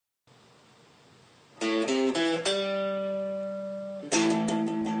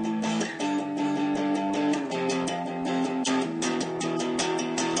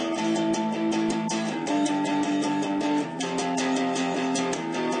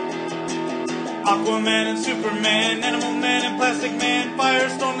Aquaman and Superman, Animal Man and Plastic Man,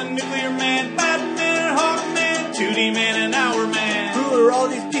 Firestorm and Nuclear Man, Batman and Hawkman, 2D Man and Hour Man. Who are all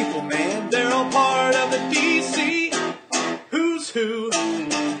these people, man? They're all part of the DC Who's Who.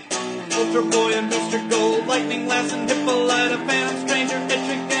 Ultra Boy and Booster Gold, Lightning Lass and Hippolyta, Phantom Stranger,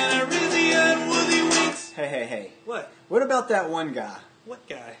 Etrick and Arizia and Woozy Winks. Hey. What? What about that one guy? What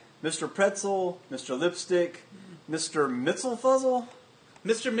guy? Mr. Pretzel, Mr. Lipstick, Mr. Mitzelfuzzle?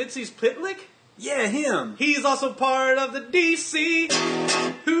 Mr. Mitzi's Pitlick? Yeah, him. He's also part of the DC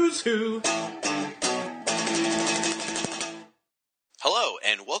Who's Who. Hello,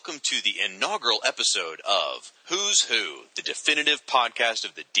 and welcome to the inaugural episode of Who's Who, the definitive podcast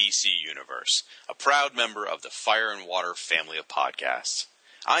of the DC Universe, a proud member of the Fire and Water family of podcasts.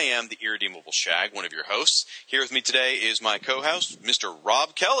 I am the Irredeemable Shag, one of your hosts. Here with me today is my co-host, Mr.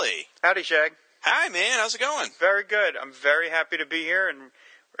 Rob Kelly. Howdy, Shag. Hi, man. How's it going? Very good. I'm very happy to be here and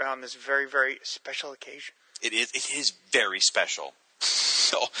on this very, very special occasion. It is very special.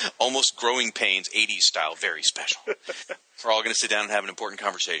 So, almost Growing Pains, 80s style, very special. We're all going to sit down and have an important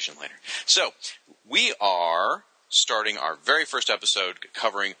conversation later. So, we are starting our very first episode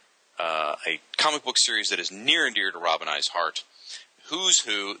covering a comic book series that is near and dear to Rob and I's heart. Who's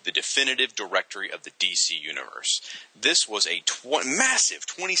Who, the definitive directory of the DC Universe. This was a massive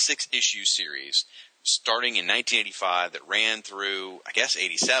 26-issue series starting in 1985 that ran through, I guess,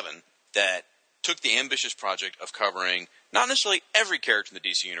 87, that took the ambitious project of covering not necessarily every character in the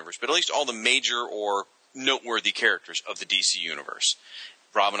DC Universe, but at least all the major or noteworthy characters of the DC Universe.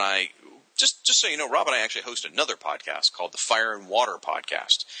 Rob and I, just so you know, Rob and I actually host another podcast called the Fire and Water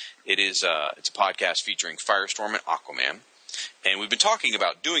Podcast. It's a podcast featuring Firestorm and Aquaman. And we've been talking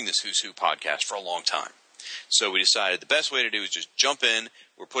about doing this Who's Who podcast for a long time. So we decided the best way to do is just jump in.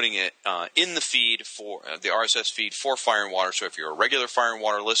 We're putting it in the feed for the RSS feed for Fire and Water. So if you're a regular Fire and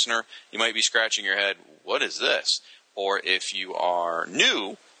Water listener, you might be scratching your head, what is this? Or if you are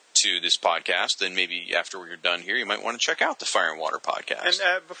new to this podcast, then maybe after we're done here, you might want to check out the Fire and Water podcast.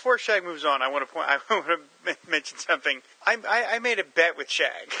 And before Shag moves on, I want to mention something. I made a bet with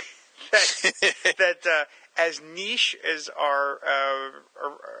Shag that as niche as our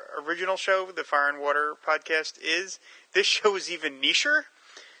original show, the Fire and Water podcast, is, this show is even nicher.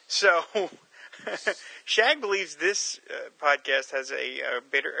 So, Shag believes this podcast has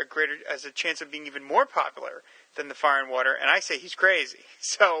has a chance of being even more popular than the Fire and Water, and I say he's crazy.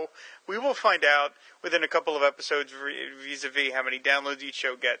 So, we will find out within a couple of episodes vis-a-vis how many downloads each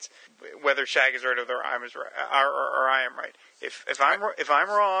show gets, whether Shag is right or I am right. If I'm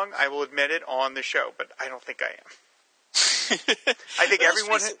wrong, I will admit it on the show, but I don't think I am. I think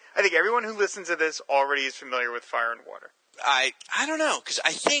everyone who listens to this already is familiar with Fire and Water. I don't know, because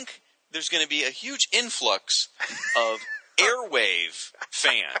I think there's going to be a huge influx of airwave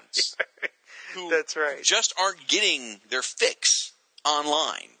fans who That's right. just aren't getting their fix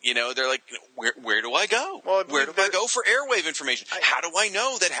online. You know, they're like, where do I go? Well, where do I go for airwave information? How do I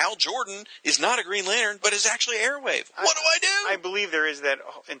know that Hal Jordan is not a Green Lantern, but is actually airwave? What do I do? I believe there is that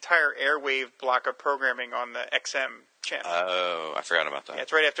entire airwave block of programming on the XM channel. Oh, I forgot about that. Yeah,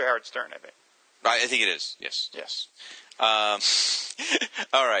 it's right after Howard Stern, I think. I think it is. Yes.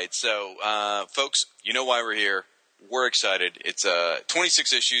 All right, so folks, you know why we're here. We're excited. It's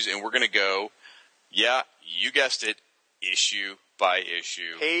 26 issues, and we're going to go, yeah, you guessed it, issue by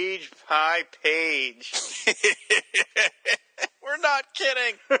issue. Page by page. We're not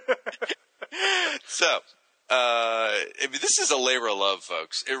kidding. So, this is a labor of love,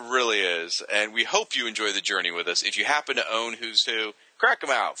 folks. It really is. And we hope you enjoy the journey with us. If you happen to own Who's Who, crack them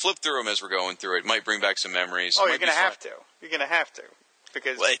out. Flip through them as we're going through it. Might bring back some memories. Oh, you're going to have to. You're going to have to.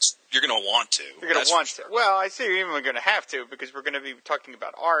 Because you're going to want to. You're going to want to. Well, I say you're even going to have to, because we're going to be talking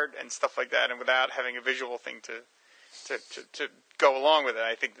about art and stuff like that, and without having a visual thing to go along with it,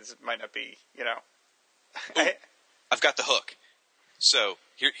 I think this might not be, you know. I've got the hook. So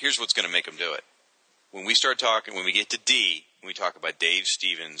here's what's going to make them do it. When we start talking, when we get to D, we talk about Dave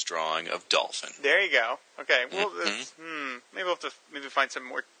Stevens' drawing of Dolphin. There you go. Okay. Well, maybe we'll have to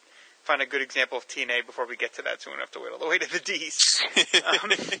find a good example of TNA before we get to that, so we don't have to wait all the way to the Ds.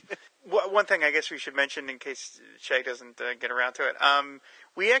 One thing I guess we should mention, in case Shag doesn't get around to it,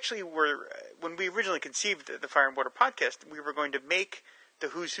 we actually were, when we originally conceived the Fire and Water podcast, we were going to make the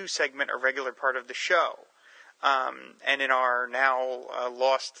Who's Who segment a regular part of the show. And in our now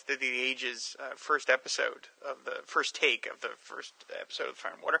lost to the ages first episode of the first take of the first episode of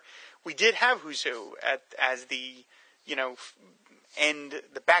Fire and Water, we did have Who's Who as the,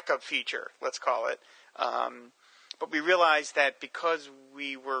 the backup feature, let's call it. But we realized that because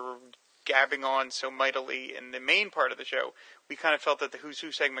we were gabbing on so mightily in the main part of the show, we kind of felt that the Who's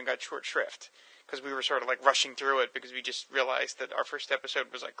Who segment got short shrift. Because we were sort of like rushing through it because we just realized that our first episode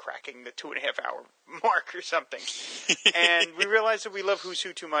was like cracking the 2.5 hour mark or something. And we realized that we love Who's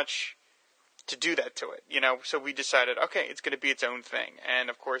Who too much to do that to it, so we decided, okay, it's going to be its own thing. And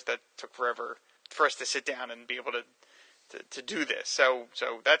of course that took forever for us to sit down and be able to do this. So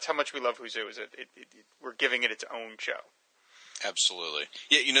that's how much we love Who's Who, is we're giving it its own show. Absolutely.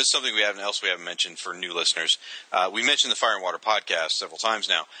 Yeah, something we haven't mentioned for new listeners. We mentioned the Fire and Water podcast several times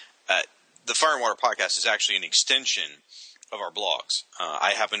now. The Fire and Water podcast is actually an extension of our blogs.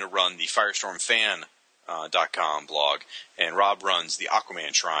 I happen to run the FirestormFan.com blog, and Rob runs the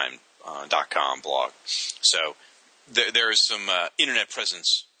AquamanShrine.com blog. So there is some internet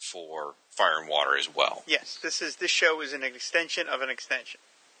presence for Fire and Water as well. Yes, this show is an extension of an extension.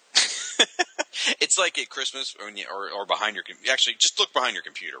 It's like at Christmas or behind your – actually, just look behind your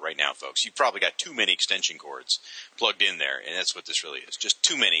computer right now, folks. You've probably got too many extension cords plugged in there, and that's what this really is, just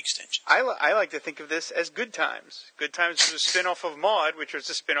too many extensions. I like to think of this as Good Times. Good Times was a spin-off of Maude, which was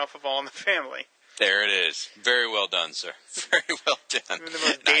a spin-off of All in the Family. There it is. Very well done, sir. Very well done. The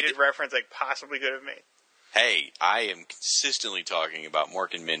most dated reference I possibly could have made. Hey, I am consistently talking about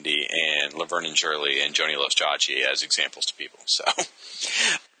Mork and Mindy and Laverne and Shirley and Joni Loves Chachi as examples to people. So,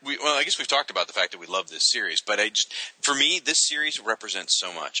 I guess we've talked about the fact that we love this series, but for me, this series represents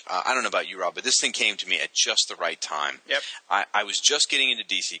so much. I don't know about you, Rob, but this thing came to me at just the right time. Yep. I was just getting into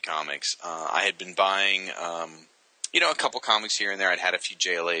DC Comics. I had been buying, a couple comics here and there. I'd had a few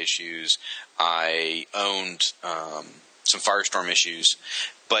JLA issues. I owned some Firestorm issues.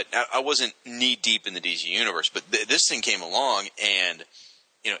 But I wasn't knee-deep in the DC universe. But this thing came along, and,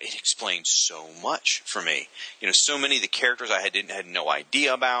 it explained so much for me. So many of the characters I had no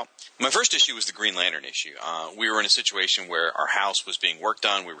idea about. My first issue was the Green Lantern issue. We were in a situation where our house was being worked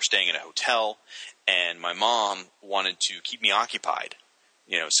on. We were staying in a hotel, and my mom wanted to keep me occupied.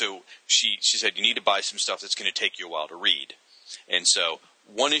 So she said, you need to buy some stuff that's going to take you a while to read. And so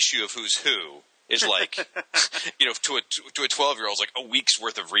one issue of Who's Who is like, to a 12-year-old, it's like a week's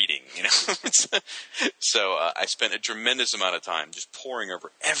worth of reading, So I spent a tremendous amount of time just poring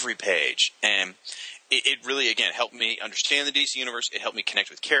over every page. And it really, again, helped me understand the DC universe. It helped me connect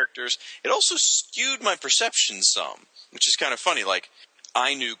with characters. It also skewed my perception some, which is kind of funny. Like,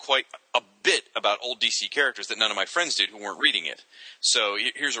 I knew quite a bit about old DC characters that none of my friends did who weren't reading it. So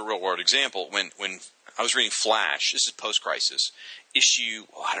here's a real-world example. When I was reading Flash, this is post-crisis, issue,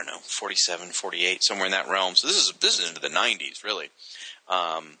 47, 48, somewhere in that realm. So this is into the 90s, really.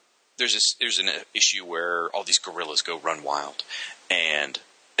 There's an issue where all these gorillas go run wild, and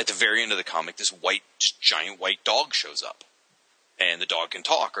at the very end of the comic, this giant white dog shows up, and the dog can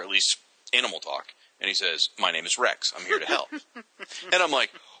talk, or at least animal talk, and he says, "My name is Rex. I'm here to help." And I'm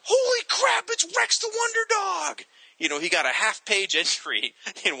like, "Holy crap! It's Rex the Wonder Dog!" He got a half-page entry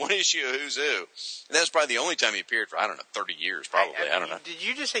in one issue of Who's Who. And that was probably the only time he appeared for, 30 years, probably. I don't know. Did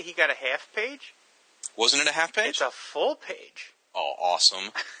you just say he got a half page? Wasn't it a half page? It's a full page. Oh,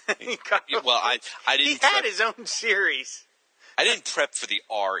 awesome. I didn't. He had his own series. I didn't prep for the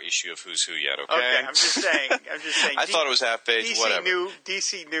R issue of Who's Who yet, okay? Okay, I'm just saying. I thought it was half page, whatever.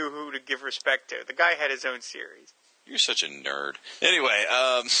 DC knew who to give respect to. The guy had his own series. You're such a nerd. Anyway,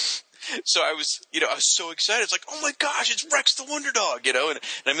 so I was so excited. It's like, oh my gosh, it's Rex the Wonder Dog, and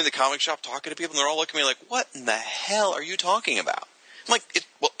I'm in the comic shop talking to people, and they're all looking at me like, what in the hell are you talking about? I'm like,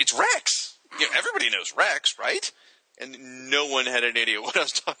 it's Rex. Everybody knows Rex, right? And no one had any idea what I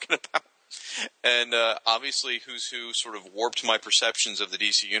was talking about. And obviously, Who's Who sort of warped my perceptions of the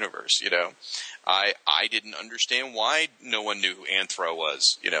DC universe. I didn't understand why no one knew who Anthro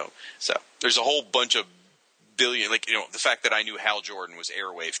was. So there's a whole bunch of billion, the fact that I knew Hal Jordan was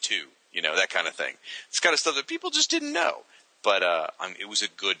Airwave 2. That kind of thing. It's kind of stuff that people just didn't know. But it was a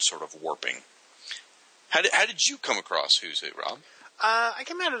good sort of warping. How did you come across Who's Who, Rob? I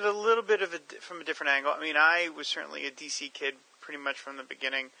came at it a little bit from a different angle. I mean, I was certainly a DC kid pretty much from the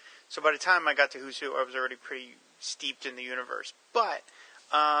beginning. So by the time I got to Who's Who, I was already pretty steeped in the universe. But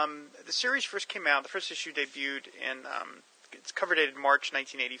the series first came out. The first issue debuted in it's cover dated March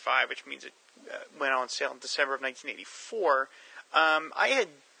 1985, which means it went on sale in December of 1984. I had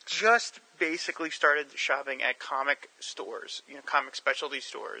just basically started shopping at comic stores, comic specialty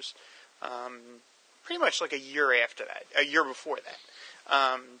stores, pretty much like a year before that,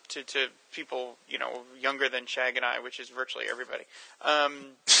 to people, younger than Shag and I, which is virtually everybody.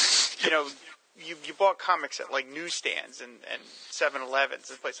 You bought comics at like newsstands and 7-Elevens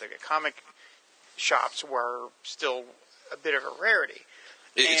and places like that. Comic shops were still a bit of a rarity.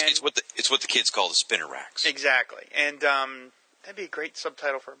 It's what the kids call the spinner racks. Exactly. And That'd be a great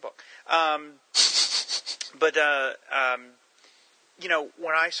subtitle for a book.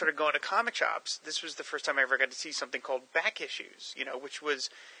 When I started going to comic shops, this was the first time I ever got to see something called back issues, which was,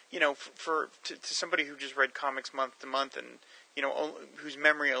 to somebody who just read comics month to month and, whose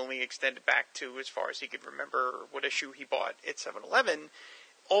memory only extended back to as far as he could remember what issue he bought at 7-Eleven,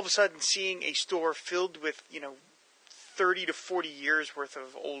 all of a sudden seeing a store filled with, 30 to 40 years worth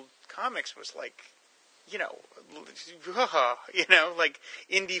of old comics was like, like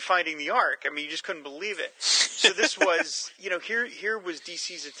Indy finding the Ark. I mean, you just couldn't believe it. So this was, here was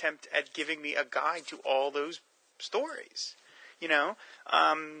DC's attempt at giving me a guide to all those stories.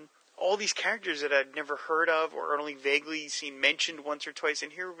 All these characters that I'd never heard of or only vaguely seen mentioned once or twice.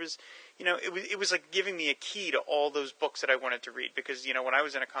 And here was, it was like giving me a key to all those books that I wanted to read. Because, when I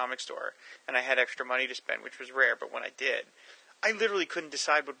was in a comic store and I had extra money to spend, which was rare, but when I did, I literally couldn't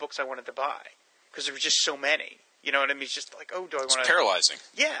decide what books I wanted to buy. Because there were just so many. You know what I mean? It's just like, do I want to... It's paralyzing.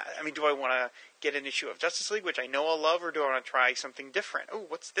 Yeah. I mean, do I want to get an issue of Justice League, which I know I'll love, or do I want to try something different? Oh,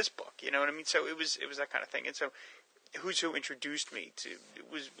 what's this book? You know what I mean? So it was that kind of thing. And so Who's Who introduced me to...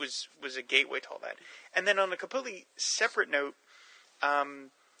 was a gateway to all that. And then on a completely separate note,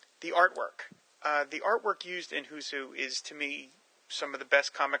 the artwork. The artwork used in Who's Who is, to me, some of the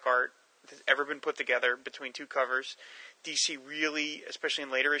best comic art that's ever been put together between two covers. DC really, especially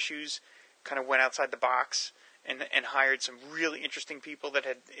in later issues, kind of went outside the box and hired some really interesting people that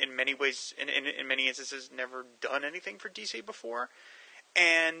had, in many ways, in many instances, never done anything for DC before,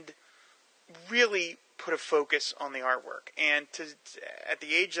 and really put a focus on the artwork. And at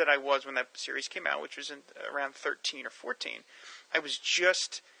the age that I was when that series came out, which was around 13 or 14, I was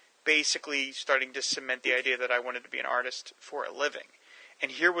just basically starting to cement the idea that I wanted to be an artist for a living.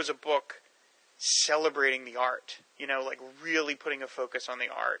 And here was a book celebrating the art, like really putting a focus on the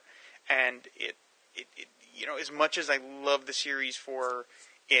art. And it as much as I love the series for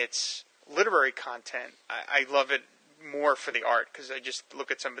its literary content, I love it more for the art, because I just look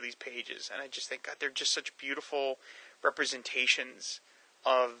at some of these pages and I just think, God, they're just such beautiful representations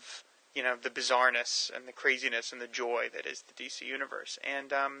of, the bizarreness and the craziness and the joy that is the DC universe.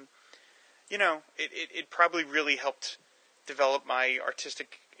 And, it probably really helped develop my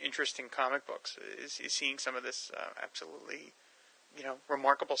artistic interest in comic books, is seeing some of this absolutely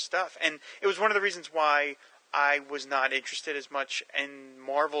remarkable stuff. And it was one of the reasons why I was not interested as much in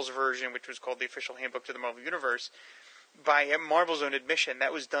Marvel's version, which was called the Official Handbook to the Marvel Universe. By Marvel's own admission,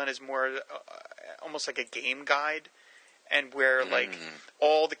 that was done as more almost like a game guide, and where like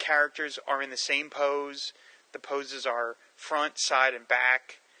all the characters are in the same pose. The poses are front, side, and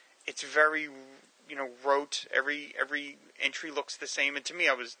back. It's very rote. Every entry looks the same, and to me,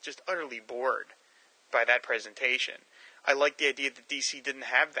 I was just utterly bored by that presentation. I liked the idea that DC didn't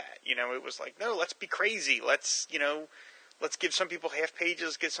have that. It was like, no, let's be crazy. Let's give some people half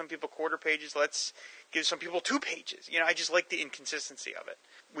pages, give some people quarter pages, let's give some people 2 pages. I just like the inconsistency of it.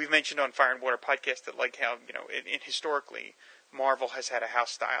 We've mentioned on Fire and Water podcast that like how, historically, Marvel has had a house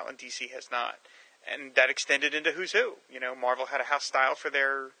style and DC has not. And that extended into Who's Who. Marvel had a house style for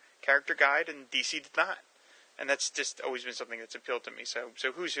their character guide and DC did not. And that's just always been something that's appealed to me. So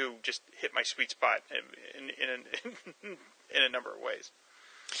Who's Who just hit my sweet spot in a number of ways.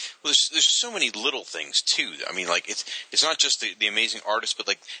 Well, there's so many little things too. I mean, like it's not just the amazing artists, but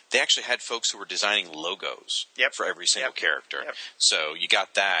like they actually had folks who were designing logos for every single character. Yep. So you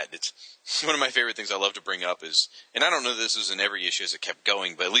got that. It's one of my favorite things I love to bring up is, and I don't know if this was in every issue as it kept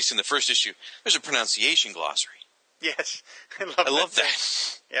going, but at least in the first issue, there's a pronunciation glossary. Yes, I love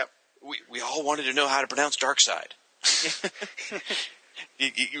that. Yep. We all wanted to know how to pronounce Darkseid.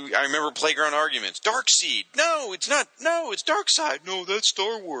 I remember playground arguments. Darkseid. No, it's not. No, it's Darkseid. No, that's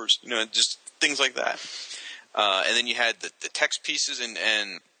Star Wars. Just things like that. And then you had the text pieces,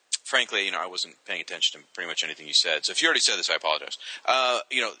 and frankly, I wasn't paying attention to pretty much anything you said. So if you already said this, I apologize.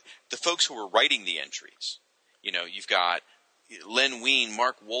 The folks who were writing the entries, you've got Len Wein,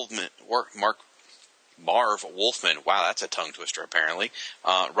 Marv Wolfman. Wow, that's a tongue twister, apparently.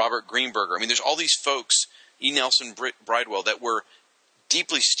 Robert Greenberger. I mean, there's all these folks, E. Nelson Bridewell, that were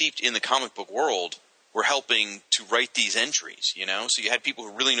deeply steeped in the comic book world, were helping to write these entries, So you had people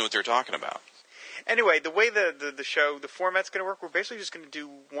who really knew what they were talking about. Anyway, the way the show, the format's going to work, we're basically just going to do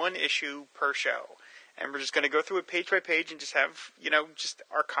 1 issue per show. And we're just going to go through it page by page and just have, just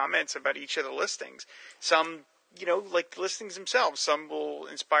our comments about each of the listings. Some, like the listings themselves, some will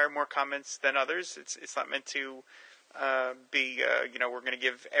inspire more comments than others. It's not meant to be, we're going to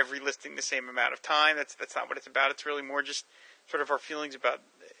give every listing the same amount of time. That's not what it's about. It's really more just sort of our feelings about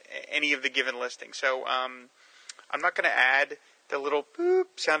any of the given listings. So I'm not going to add the little boop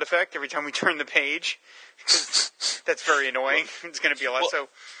sound effect every time we turn the page. That's very annoying. It's going to be a lot.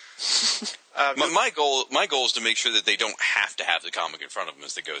 My goal is to make sure that they don't have to have the comic in front of them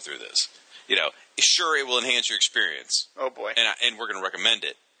as they go through this. Sure, it will enhance your experience. Oh boy! And we're going to recommend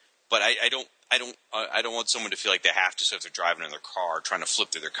it, but I don't want someone to feel like they have to. So if they're driving in their car, trying to flip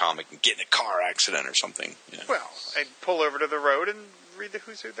through their comic and get in a car accident or something. Well, I'd pull over to the road and read the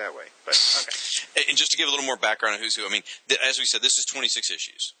Who's Who that way. But okay. And just to give a little more background on Who's Who, I mean, as we said, this is 26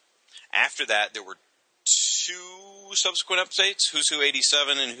 issues. After that, there were 2 subsequent updates: Who's Who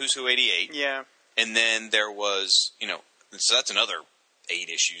 87 and Who's Who 88. Yeah. And then there was, so that's another 8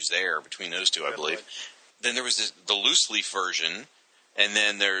 issues there between those two, I believe. Boy. Then there was the loose leaf version, and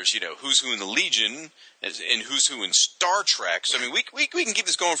then there's, Who's Who in the Legion, and Who's Who in Star Trek. So, I mean, we can keep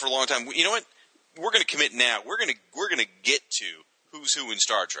this going for a long time. You know what? We're going to commit now. We're going to get to Who's Who in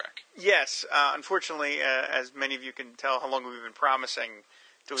Star Trek. Yes. Unfortunately, as many of you can tell how long we've been promising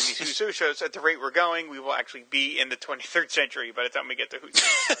doing these Who's Who shows, at the rate we're going, we will actually be in the 23rd century by the time we get to Who's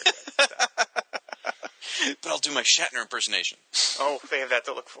Who in Star Trek. But I'll do my Shatner impersonation. Oh, they have that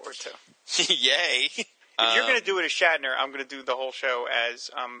to look forward to. Yay. If you're going to do it as Shatner, I'm going to do the whole show as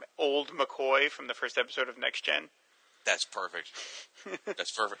old McCoy from the first episode of Next Gen. That's perfect.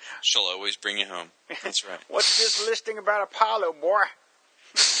 That's perfect. She'll always bring you home. That's right. What's this listing about Apollo, boy?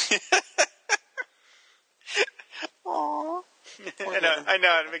 Aww. I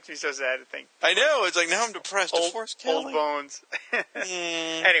know, it makes me so sad to think. I know, it's like now I'm depressed. Old bones.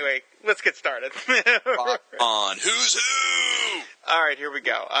 Anyway, let's get started. On Who's Who! All right, here we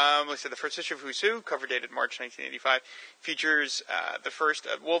go. Let's say the first issue of Who's Who, cover dated March 1985, features the first.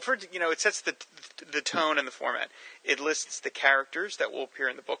 First, it sets the tone and the format. It lists the characters that will appear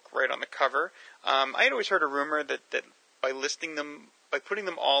in the book right on the cover. I had always heard a rumor that by putting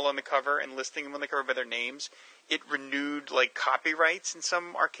them all on the cover and listing them on the cover by their names, it renewed copyrights in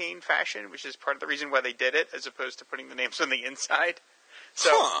some arcane fashion, which is part of the reason why they did it, as opposed to putting the names on the inside. So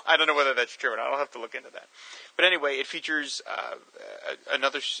I don't know whether that's true or not. I'll have to look into that. But anyway, it features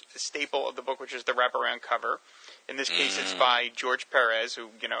another staple of the book, which is the wraparound cover. In this case, it's by George Perez, who,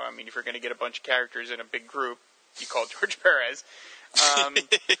 if you're going to get a bunch of characters in a big group, you call George Perez.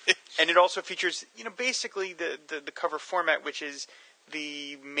 And it also features, basically the cover format, which is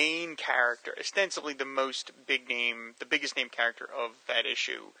the main character, ostensibly the biggest name character of that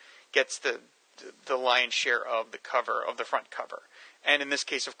issue, gets the lion's share of the cover, of the front cover. And in this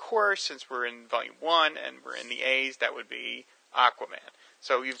case, of course, since we're in Volume 1 and we're in the A's, that would be Aquaman.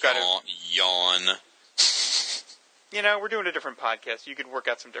 So you've got Yawn. We're doing a different podcast. You could work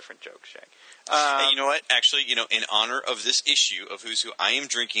out some different jokes, Shag. Hey, you know what? Actually, in honor of this issue of Who's Who, I am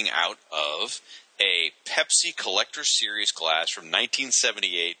drinking out of a Pepsi Collector Series glass from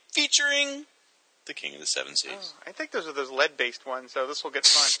 1978 featuring the King of the Seven Seas. Oh, I think those are those lead-based ones, so this will get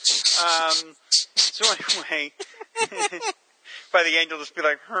fun. So anyway, by the end you'll just be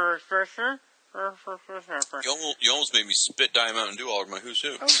like, You almost made me spit Diet Mountain Dew all over my Who's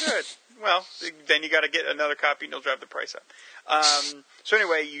Who. Oh, good. Well, then you got to get another copy and you'll drive the price up. So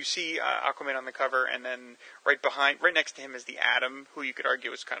anyway, you see Aquaman on the cover, and then right next to him is the Atom, who you could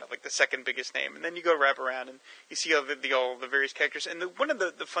argue is kind of like the second biggest name. And then you go wrap around and you see all the various characters. And one of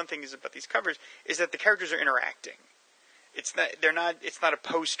the fun things about these covers is that the characters are interacting. It's not a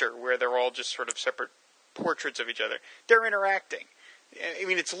poster where they're all just sort of separate portraits of each other. They're interacting. I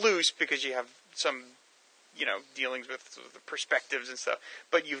mean, it's loose because you have some, dealings with the perspectives and stuff.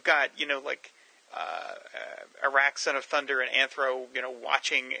 But you've got, Arak, Son of Thunder, and Anthro,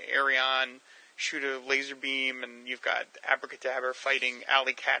 watching Arion shoot a laser beam, and you've got Abracadabra fighting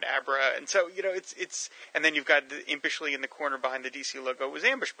Alley Cat Abra, and so it's and then you've got impishly in the corner behind the DC logo was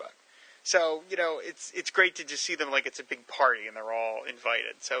Ambush Bug. So it's great to just see them like it's a big party and they're all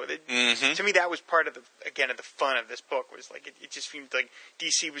invited. So to me, that was part of the fun of this book, was like it just seemed like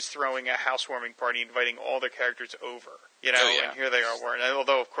DC was throwing a housewarming party, inviting all their characters over. And here they are. And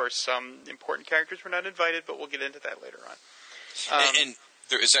although of course some important characters were not invited, but we'll get into that later on. And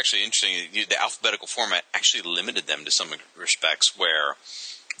there is actually interesting. The alphabetical format actually limited them to some respects, where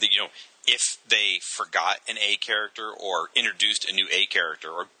if they forgot an A character or introduced a new A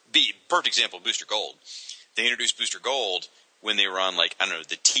character, or perfect example, Booster Gold. They introduced Booster Gold when they were on,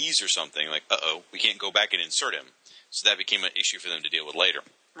 the T's or something. We can't go back and insert him. So that became an issue for them to deal with later.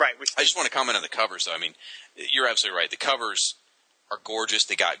 Right. I just want to comment on the covers, though. I mean, you're absolutely right. The covers are gorgeous.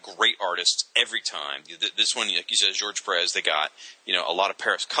 They got great artists every time. This one, like you said, George Perez. They got, a lot of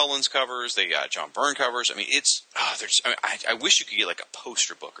Paris Cullins covers. They got John Byrne covers. I mean, I wish you could get a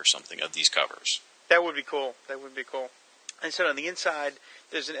poster book or something of these covers. That would be cool. And so on the inside,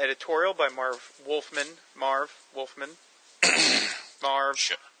 there's an editorial by Marv Wolfman.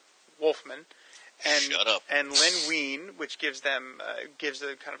 and Shut up. and Len Wein, which gives them gives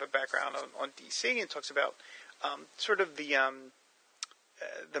a kind of a background on DC and talks about sort of the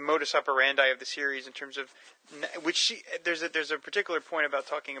modus operandi of the series in terms of there's a particular point about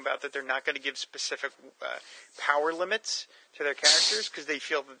talking about that they're not going to give specific power limits to their characters because they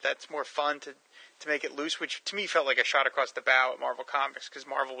feel that that's more fun to make it loose, which to me felt like a shot across the bow at Marvel Comics because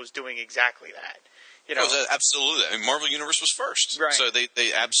Marvel was doing exactly that. You know, absolutely. I mean, Marvel Universe was first, right. So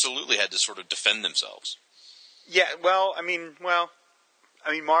they absolutely had to sort of defend themselves. Yeah, I mean,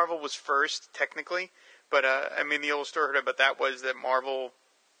 Marvel was first technically, but I mean, the old story about that was that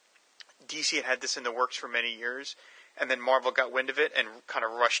DC had this in the works for many years, and then Marvel got wind of it and kind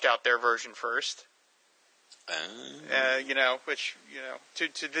of rushed out their version first. Which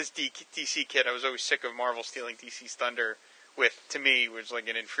to this DC kid, I was always sick of Marvel stealing DC's thunder. To me, was like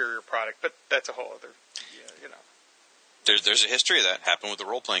an inferior product, but that's a whole other, There's a history of that. Happened with the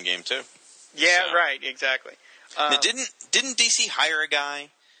role playing game too. Yeah, so. Right, exactly. Now, didn't DC hire a guy?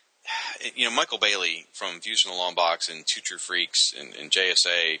 Michael Bailey from Views from the Long Box and Two True Freaks and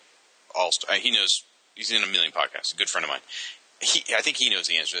JSA. He knows. He's in a million podcasts. A good friend of mine. I think he knows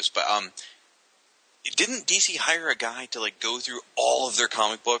the answer to this. But didn't DC hire a guy to go through all of their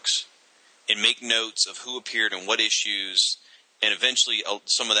comic books and make notes of who appeared in what issues, and eventually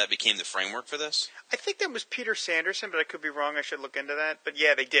some of that became the framework for this? I think that was Peter Sanderson, but I could be wrong. I should look into that. But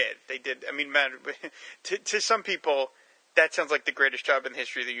yeah, they did. They did. I mean, man, to some people, that sounds like the greatest job in the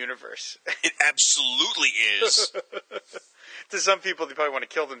history of the universe. It absolutely is. To some people, they probably want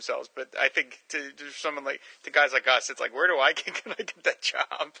to kill themselves, but I think to someone to guys like us, it's like, where can I get that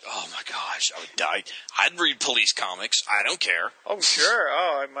job? Oh my gosh, I would die. I'd read police comics. I don't care. Oh sure.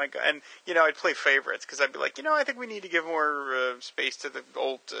 Oh my god. And I'd play favorites because I'd be like, I think we need to give more space to the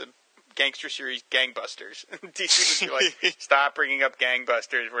old gangster series, Gangbusters. DC would be like, stop bringing up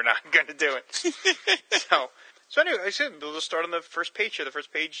Gangbusters. We're not going to do it. So anyway, I said we'll just start on the first page here.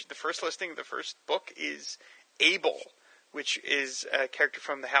 The first listing, the first book is Abel, which is a character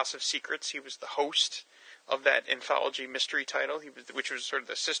from the House of Secrets. He was the host of that anthology mystery title, which was sort of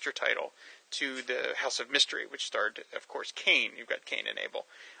the sister title to the House of Mystery, which starred, of course, Cain. You've got Cain and Abel.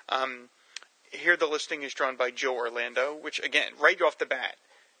 Here the listing is drawn by Joe Orlando, which, again, right off the bat,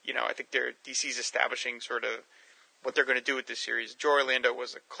 I think DC's establishing sort of what they're going to do with this series. Joe Orlando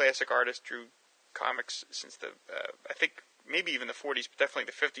was a classic artist, drew comics since I think, maybe even the 40s, but definitely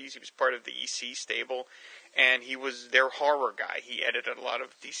the 50s. He was part of the EC stable, and he was their horror guy. He edited a lot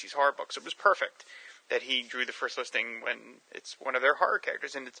of DC's horror books. It was perfect that he drew the first listing when it's one of their horror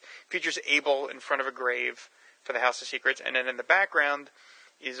characters, and it features Abel in front of a grave for the House of Secrets, and then in the background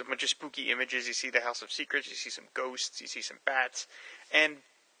is a bunch of spooky images. You see the House of Secrets, you see some ghosts, you see some bats, and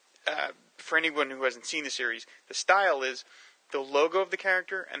for anyone who hasn't seen the series, the style is the logo of the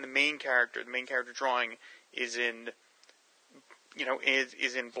character and the main character drawing is in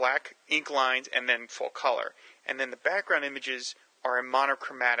is in black ink lines and then full color. And then the background images are a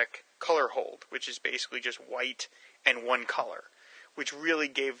monochromatic color hold, which is basically just white and one color, which really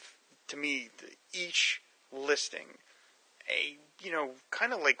gave, to me, each listing a,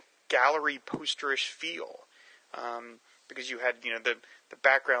 kind of like gallery posterish feel. Because you had, the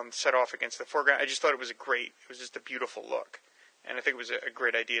background set off against the foreground. I just thought it was just a beautiful look. And I think it was a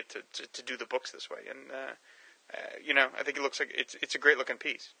great idea to do the books this way. And, I think it looks like it's a great looking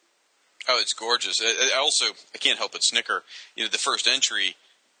piece. Oh, it's gorgeous. I can't help but snicker. The first entry,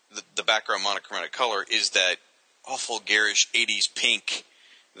 the background monochromatic color is that awful garish 80s pink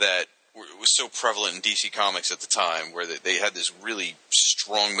that was so prevalent in DC Comics at the time, where they had this really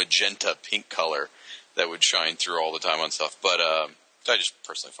strong magenta pink color that would shine through all the time on stuff. But I just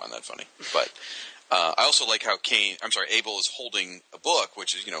personally find that funny. But I also like how Abel is holding a book,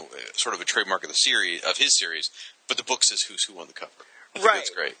 which is, sort of a trademark of his series, but the book says Who's Who on the cover. Right. That's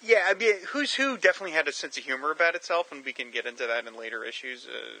great. Yeah, I mean, Who's Who definitely had a sense of humor about itself, and we can get into that in later issues,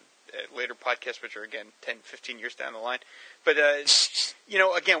 later podcasts, which are, again, 10, 15 years down the line. But,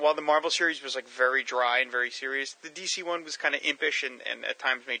 again, while the Marvel series was, very dry and very serious, the DC one was kind of impish and at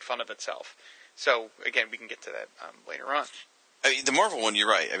times made fun of itself. So, again, we can get to that later on. I mean, the Marvel one, you're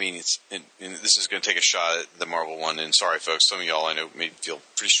right. I mean, and this is going to take a shot at the Marvel one, and sorry, folks, some of y'all I know may feel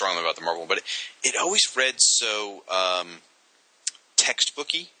pretty strongly about the Marvel one, but it always read so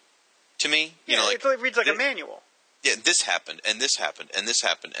textbooky to me. It reads like a manual. Yeah, this happened, and this happened, and this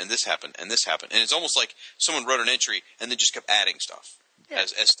happened, and this happened, and this happened. And it's almost like someone wrote an entry and then just kept adding stuff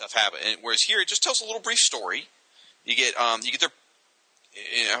as stuff happened. And whereas here, it just tells a little brief story. You get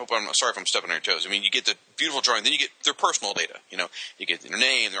I hope I'm sorry if I'm stepping on your toes. I mean, you get the beautiful drawing, then you get their personal data. You know, you get their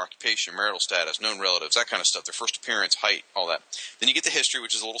name, their occupation, marital status, known relatives, that kind of stuff, their first appearance, height, all that. Then you get the history,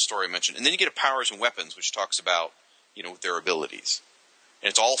 which is a little story I mentioned, and then you get a powers and weapons, which talks about, you know, their abilities. And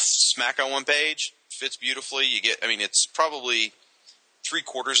it's all smack on one page, fits beautifully. You get, I mean, it's probably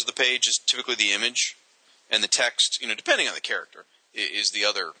 3/4 of the page is typically the image, and the text, you know, depending on the character, is the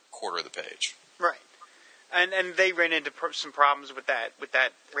other quarter of the page. Right. And they ran into some problems with that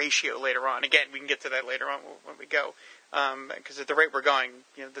ratio later on. Again, we can get to that later on when we go, because at the rate we're going,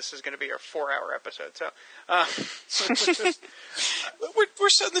 you know, this is going to be our 4-hour episode. So we're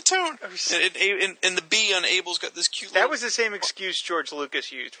setting the tone. And the B on Abel's got this cute. That was the same excuse George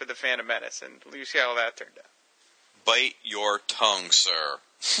Lucas used for the Phantom Menace, and you see how that turned out. Bite your tongue, sir.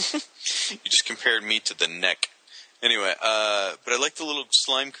 You just compared me to the neck. Anyway, but I like the little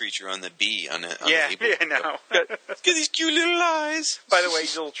slime creature on the bee on the Abel. Yeah, I know. Got these cute little eyes. By the way, a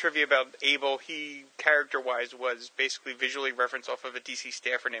little trivia about Abel. He, character-wise, was basically visually referenced off of a DC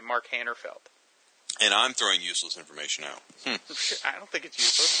staffer named Mark Hannerfeld. And I'm throwing useless information out. I don't think it's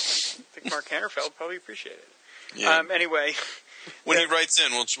useless. I think Mark Hannerfeld probably appreciated it. Yeah. Anyway. When he writes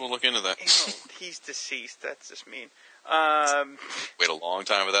in, we'll look into that. He's deceased. That's just mean. Wait a long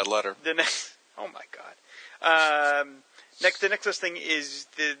time for that letter. Oh my God. The next listing is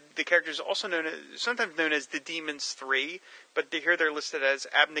the characters also sometimes known as the Demons 3, but here they're listed as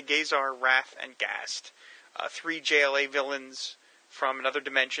Abnegazar, Wrath, and Ghast. 3 JLA villains from another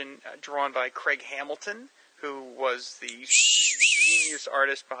dimension, drawn by Craig Hamilton, who was the genius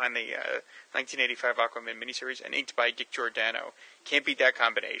artist behind the 1985 Aquaman miniseries, and inked by Dick Giordano. Can't beat that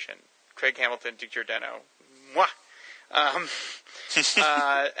combination. Craig Hamilton, Dick Giordano. Mwah!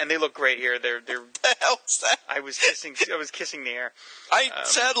 And they look great here. They're. What the hell's that? I was kissing the air.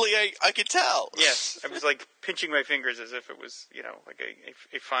 Sadly, I could tell. Yes, I was like pinching my fingers as if it was, you know, like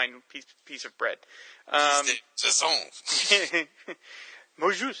a fine piece of bread.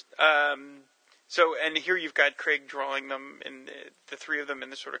 More juste. So, and here you've got Craig drawing them, in the 3 of them in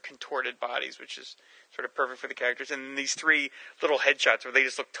the sort of contorted bodies, which is sort of perfect for the characters. And then these 3 little headshots where they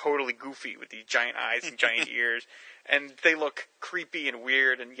just look totally goofy with these giant eyes and giant ears. And they look creepy and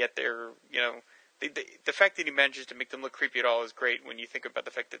weird, and yet they're, you know, the fact that he manages to make them look creepy at all is great when you think about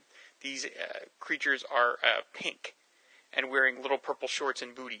the fact that these creatures are pink and wearing little purple shorts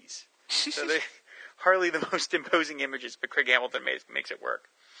and booties. So they're hardly the most imposing images, but Craig Hamilton makes it work.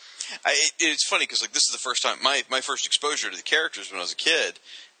 It's funny because like this is the first time my first exposure to the characters when I was a kid,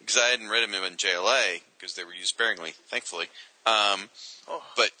 because I hadn't read them in JLA because they were used sparingly, thankfully.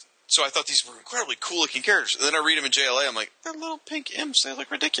 But so I thought these were incredibly cool looking characters, and then I read them in JLA. I'm like, they're little pink imps. They look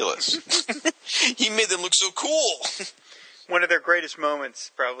ridiculous. He made them look so cool. One of their greatest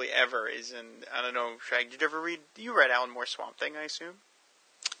moments, probably ever, is in, I don't know, Shag, did you ever read? You read Alan Moore's Swamp Thing, I assume.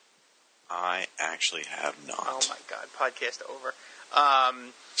 I actually have not. Oh my God! Podcast over.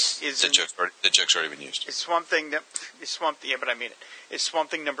 The joke's already been used. Is Swamp Thing yeah, but I mean it. Is Swamp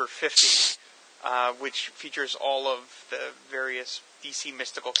Thing number 50, which features all of the various DC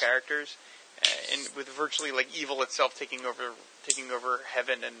mystical characters, and with virtually like evil itself taking over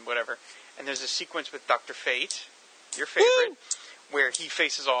heaven and whatever. And there's a sequence with Dr. Fate, your favorite, where he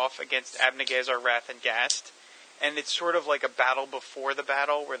faces off against Abnegazar, Wrath, and Ghast. And it's sort of like a battle before the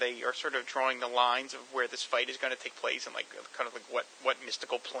battle, where they are sort of drawing the lines of where this fight is going to take place, and like kind of like what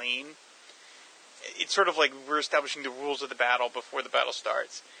mystical plane. It's sort of like we're establishing the rules of the battle before the battle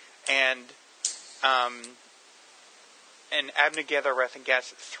starts, and Abnegazar, Wrath, and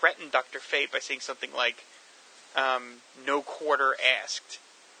Ghast threaten Dr. Fate by saying something like, "No quarter asked,"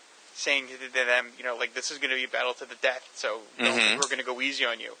 saying to them, you know, like, this is going to be a battle to the death, so don't think we're going to go easy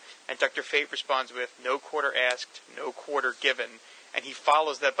on you. And Dr. Fate responds with, "No quarter asked, no quarter given," and he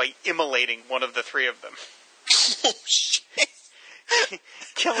follows that by immolating one of the 3 of them. Oh, shit.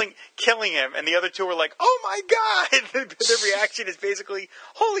 killing him, and the other 2 were like, "Oh my God!" Their reaction is basically,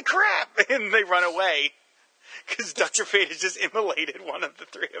 "Holy crap!" And they run away, because Dr. Fate has just immolated one of the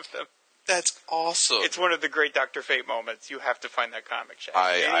 3 of them. That's awesome. It's one of the great Dr. Fate moments. You have to find that comic, Shaq.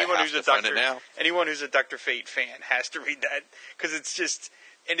 I have to find it now. Anyone who's a Dr. Fate fan has to read that, because it just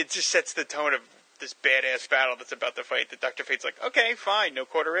sets the tone of this badass battle that's about to fight. That Dr. Fate's like, "Okay, fine, no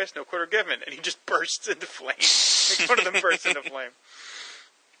quarter asked, no quarter given," and he just bursts into flame. Like one of them bursts into flame.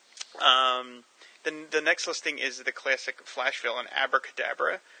 Then the next listing is the classic Flash villain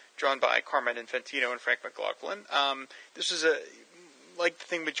Abracadabra, drawn by Carmine Infantino and Frank McLaughlin. This is like the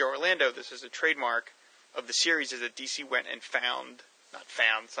thing with Joe Orlando, this is a trademark of the series, is that DC went and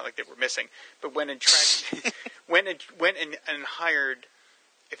it's not like they were missing, but went and hired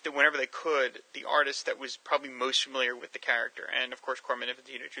whenever they could, the artist that was probably most familiar with the character. And of course, Corman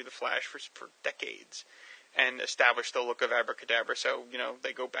Infantino drew the Flash for decades and established the look of Abracadabra. So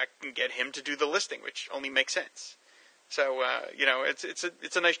they go back and get him to do the listing, which only makes sense. So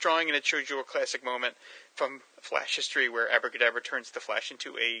it's a nice drawing, and it shows you a classic moment from Flash history where Abracadabra turns the Flash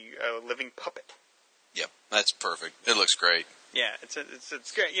into a living puppet. Yep, that's perfect. It looks great. Yeah, it's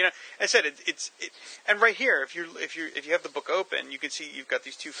great. I said and right here, if you have the book open, you can see you've got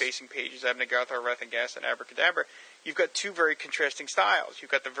these two facing pages, Abnegarathar, Wrath and Gas, and Abracadabra. You've got two very contrasting styles.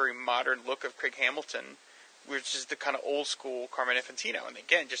 You've got the very modern look of Craig Hamilton, which is the kind of old school Carmine Infantino. And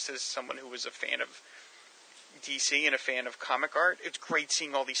again, just as someone who was a fan of DC and a fan of comic art, it's great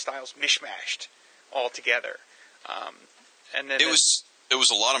seeing all these styles mishmashed all together. And then it was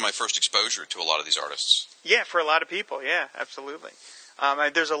a lot of my first exposure to a lot of these artists. Yeah, for a lot of people, yeah, absolutely.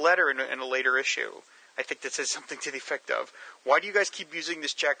 There's a letter in a later issue, I think, that says something to the effect of, "Why do you guys keep using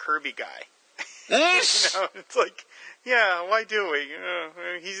this Jack Kirby guy?" It's like, yeah, why do we?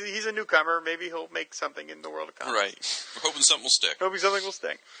 He's a newcomer. Maybe he'll make something in the world of comics. Right. We're hoping something will stick. Hoping something will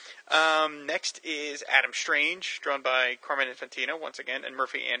stick. Next is Adam Strange, drawn by Carmine Infantino, once again, and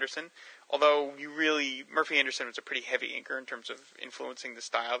Murphy Anderson. Although Murphy Anderson was a pretty heavy inker in terms of influencing the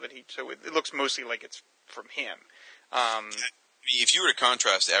style so it looks mostly like it's from him. If you were to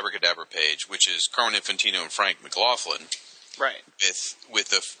contrast the Abracadabra page, which is Carmine Infantino and Frank McLaughlin, right, with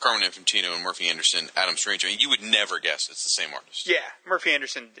the Carmine Infantino and Murphy Anderson, Adam Strange, you would never guess it's the same artist. Yeah, Murphy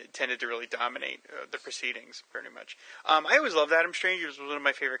Anderson tended to really dominate the proceedings, pretty much. I always loved Adam Strange. He was one of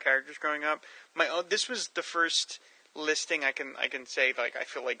my favorite characters growing up. This was the first listing I can say, like, I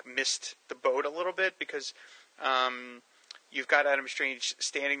feel like missed the boat a little bit, because you've got Adam Strange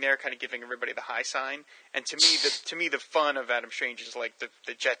standing there kind of giving everybody the high sign, and to me the fun of Adam Strange is like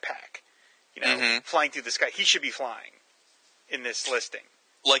the jetpack, flying through the sky. He should be flying in this listing,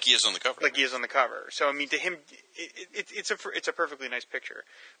 like he is on the cover. So I mean, to him, it's a perfectly nice picture,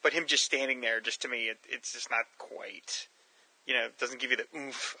 but him just standing there, just to me, it's just not quite, it doesn't give you the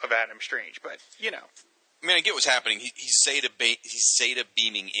oomph of Adam Strange, but I mean, I get what's happening. He's Zeta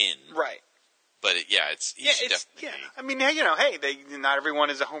beaming in, right? But he should definitely. Yeah. I mean, not everyone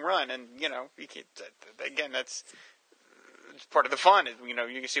is a home run, and you can't, again, that's part of the fun. You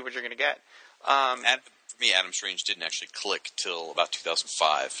can see what you're going to get. For me, Adam Strange didn't actually click till about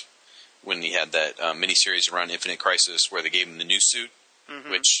 2005, when he had that miniseries around Infinite Crisis where they gave him the new suit,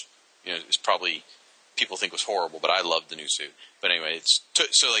 which is probably people think was horrible, but I loved the new suit. But anyway,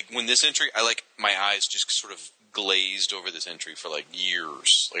 so like when this entry, my eyes just sort of glazed over this entry for like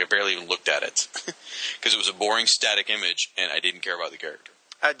years. Like I barely even looked at it because it was a boring static image, and I didn't care about the character.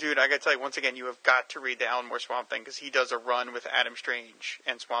 Dude, I got to tell you, once again, you have got to read the Alan Moore Swamp Thing, because he does a run with Adam Strange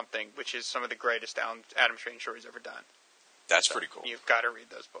and Swamp Thing, which is some of the greatest Adam Strange stories ever done. That's pretty cool. You've got to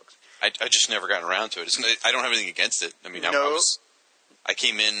read those books. I just never gotten around to it. I don't have anything against it. I mean, I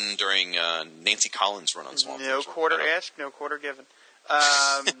came in during Nancy Collins' run on Swamp Thing. No quarter asked, no quarter given.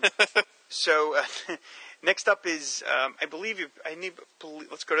 So next up is, I believe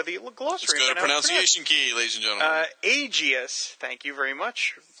let's go to the glossary. Let's go to pronunciation key, ladies and gentlemen. Aegeus, thank you very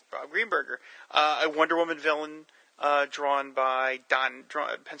much, Bob Greenberger. A Wonder Woman villain, drawn by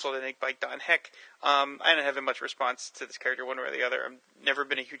penciled and inked by Don Heck. I don't have much response to this character one way or the other. I've never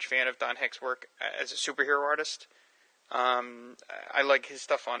been a huge fan of Don Heck's work as a superhero artist. I like his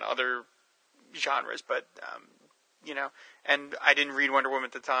stuff on other genres, but and I didn't read Wonder Woman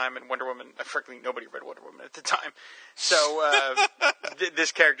at the time, and Wonder Woman, frankly, nobody read Wonder Woman at the time. So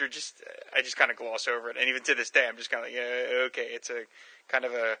this character I just kind of gloss over it, and even to this day, I'm just kind of like, yeah, okay, it's a kind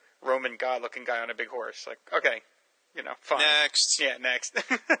of a Roman god-looking guy on a big horse. Like, okay, fine. Next. Yeah, next.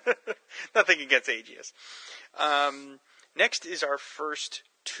 Nothing against Aegeus. Next is our first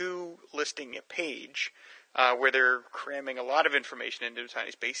two listing page, where they're cramming a lot of information into a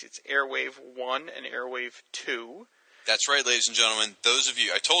tiny space. It's Airwave 1 and Airwave 2. That's right, ladies and gentlemen. Those of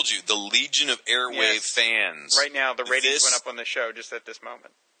you, I told you, the legion of Airwave fans. Right now, the ratings went up on the show just at this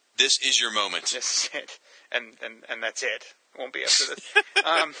moment. This is your moment. This is it. And that's it. Won't be after this.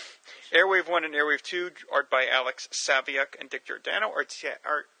 Airwave 1 and Airwave 2, art by Alex Saviuk and Dick Giordano.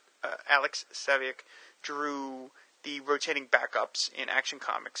 Alex Saviuk drew the rotating backups in Action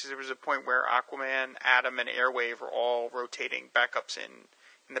Comics. There was a point where Aquaman, Atom, and Airwave were all rotating backups in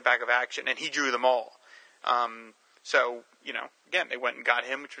the back of Action, and he drew them all. So, again, they went and got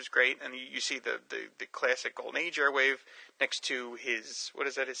him, which was great. And you see the classic Golden Age Airwave next to his, what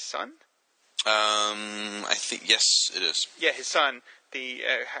is that, his son? I think, yes, it is. Yeah, his son, the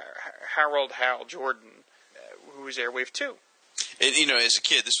Harold Hal Jordan, who was Airwave 2. As a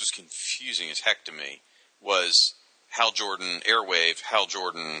kid, this was confusing as heck to me, was Hal Jordan, Airwave, Hal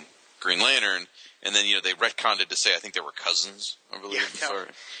Jordan, Green Lantern, and then they retconned it to say I think they were cousins. I believe. Yeah, no.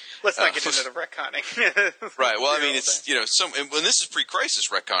 Let's not get into the retconning. Right. Well, I mean, it's when this is pre-crisis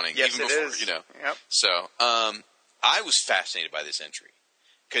retconning, yes, even before it is. Yep. So, I was fascinated by this entry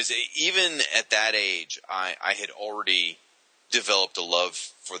because even at that age, I had already developed a love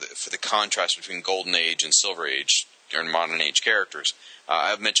for the contrast between Golden Age and Silver Age or modern age characters.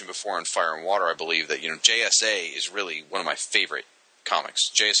 I've mentioned before in Fire and Water, I believe that JSA is really one of my favorite comics.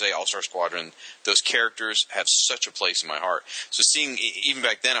 JSA, All-Star Squadron, those characters have such a place in my heart. So seeing, even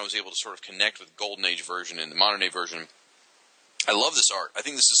back then, I was able to sort of connect with the Golden Age version and the modern age version. I love this art. I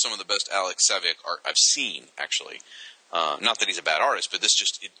think this is some of the best Alex Saviuk art I've seen, actually. Not that he's a bad artist, but it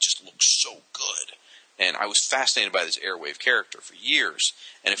just looks so good. And I was fascinated by this Airwave character for years.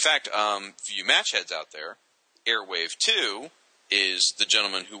 And in fact, for you match heads out there, Airwave 2 is the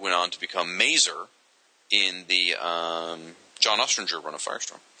gentleman who went on to become Mazer in the John Ostringer run of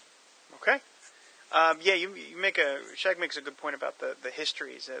Firestorm. Okay. Shag makes a good point about the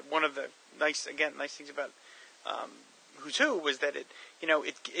histories. One of the nice things about Who's Who was that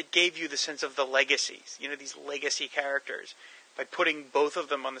it gave you the sense of the legacies. These legacy characters. By putting both of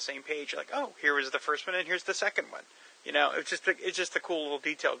them on the same page, you're like, oh, here was the first one and here's the second one. It's just a cool little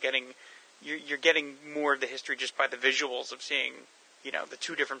detail. You're getting more of the history just by the visuals of seeing the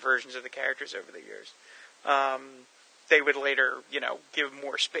two different versions of the characters over the years. They would later, give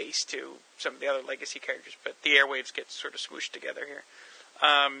more space to some of the other legacy characters, but the Airwaves get sort of smooshed together here.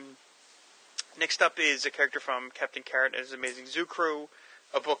 Next up is a character from Captain Carrot and His Amazing Zoo Crew,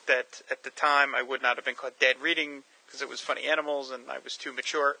 a book that at the time I would not have been caught dead reading because it was funny animals and I was too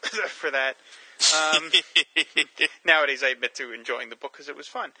mature for that. Nowadays I admit to enjoying the book because it was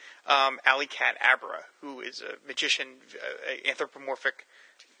fun. Alley Cat Abra, who is a magician, anthropomorphic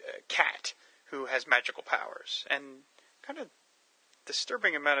cat who has magical powers and kind of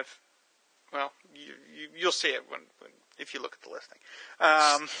disturbing amount of, well, you'll see it when if you look at the listing.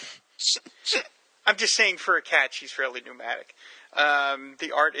 I'm just saying for a cat, she's fairly pneumatic.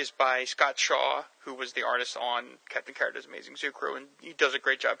 The art is by Scott Shaw, who was the artist on Captain Carrot's Amazing Zoo Crew, and he does a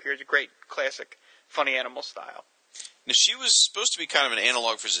great job here. It's a great classic funny animal style. Now, she was supposed to be kind of an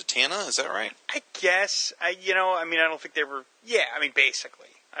analog for Zatanna, is that right? I guess. I don't think they were. Yeah, basically,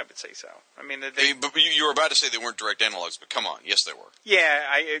 I would say so. But you were about to say they weren't direct analogs, but come on, yes, they were. Yeah,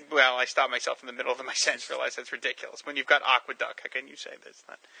 I stopped myself in the middle of my sentence, realized that's ridiculous. When you've got Aqueduct, how can you say that's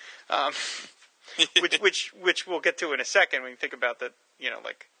not? Which we'll get to in a second when you think about that.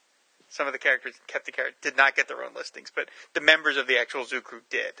 Like some of the characters in Captain Carrot did not get their own listings, but the members of the actual Zoo Crew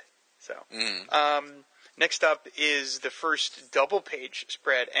did. So. Next up is the first double-page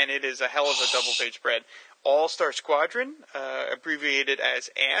spread, and it is a hell of a double-page spread. All-Star Squadron, abbreviated as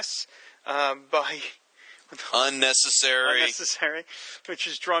ASS, by... Unnecessary, which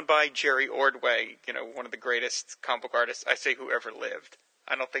is drawn by Jerry Ordway, one of the greatest comic book artists, I say, who ever lived.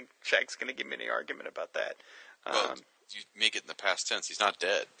 I don't think Shag's going to give me any argument about that. Well, you make it in the past tense. He's not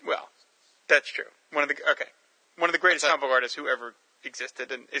dead. Well, that's true. One of the greatest comic book artists who ever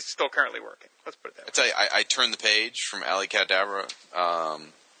existed and is still currently working. Let's put it that way. I tell you, I turned the page from Alley Cat Abra,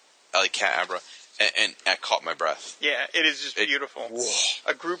 and I caught my breath. Yeah, it is just beautiful.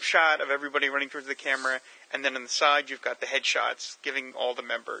 A group shot of everybody running towards the camera, and then on the side you've got the headshots giving all the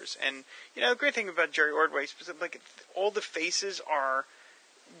members. And the great thing about Jerry Ordway is like all the faces are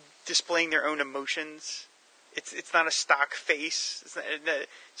displaying their own emotions. It's not a stock face.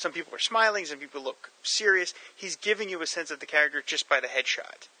 Some people are smiling, some people look serious. He's giving you a sense of the character just by the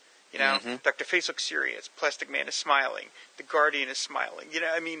headshot. Dr. Face looks serious. Plastic Man is smiling. The Guardian is smiling.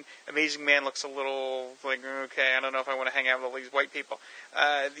 Amazing Man looks a little like, okay, I don't know if I want to hang out with all these white people.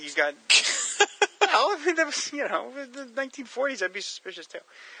 You got... well, that was, the 1940s, I'd be suspicious too.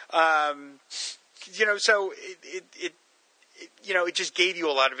 So it just gave you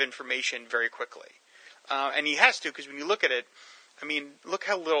a lot of information very quickly. And he has to, because when you look at it, look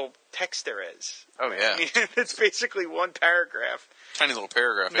how little text there is. Oh, yeah. It's basically one paragraph. Tiny little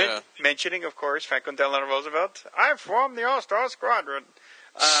paragraph, yeah. Mentioning, of course, Franklin Delano Roosevelt. I formed the All-Star Squadron.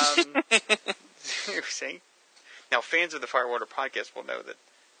 See? Now, fans of the Firewater podcast will know that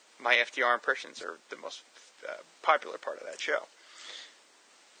my FDR impressions are the most popular part of that show.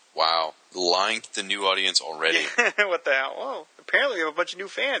 Wow. Lying to the new audience already. What the hell? Well, apparently we have a bunch of new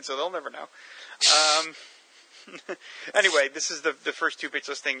fans, so they'll never know. Anyway, this is the first two-page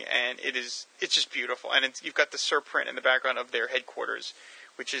listing, and it's just beautiful. And you've got the surprint in the background of their headquarters,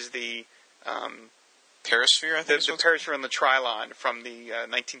 which is the Perisphere, I think. The Perisphere and the Trilon from the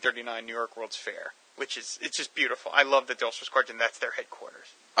 1939 New York World's Fair, it's just beautiful. I love that the All-Star Squadron. That's their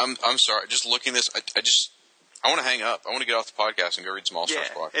headquarters. I'm sorry. Just looking at this, I want to hang up. I want to get off the podcast and go read some All-Star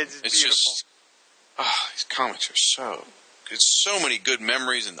Squad. It's beautiful. Just, these comics are so good. So many good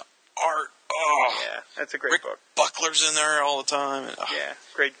memories and the art. Oh, yeah, that's a great Rick book. Buckler's in there all the time. And, Yeah,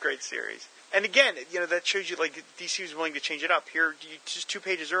 great series. And again, that shows you like DC was willing to change it up. Here, just 2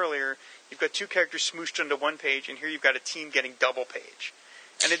 pages earlier, you've got 2 characters smooshed onto 1 page, and here you've got a team getting double page.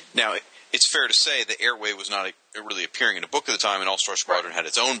 And now, it's fair to say that Airwave was not really appearing in a book at the time, and All-Star Squadron had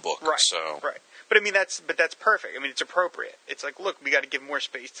its own book. Right. So. Right. But I mean, that's perfect. I mean, it's appropriate. It's like, look, we got to give more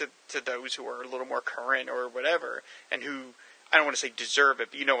space to those who are a little more current or whatever, and who, I don't want to say deserve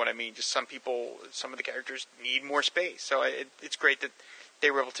it, but you know what I mean. Just some people, some of the characters need more space. So it's great that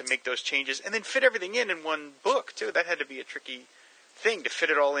they were able to make those changes and then fit everything in 1 book too. That had to be a tricky thing to fit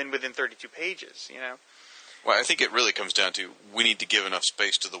it all in within 32 pages. Well, I think it really comes down to we need to give enough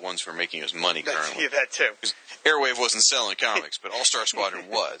space to the ones who are making us money currently. Yeah, that too. Airwave wasn't selling comics, but All-Star Squadron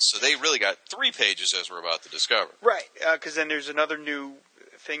was. So they really got 3 pages, as we're about to discover. Right, because then there's another new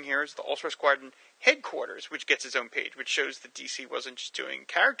thing here is the All-Star Squadron headquarters, which gets its own page, which shows that DC wasn't just doing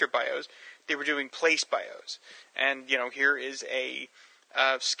character bios, they were doing place bios. And, here is a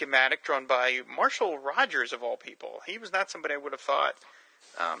schematic drawn by Marshall Rogers, of all people. He was not somebody I would have thought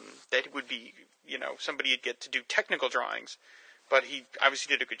that would be, somebody you'd get to do technical drawings. But he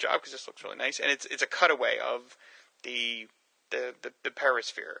obviously did a good job because this looks really nice. And it's a cutaway of the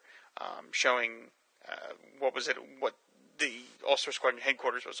Perisphere, showing what the All-Star Squadron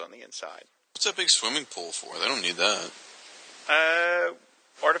headquarters was on the inside. What's that big swimming pool for? They don't need that.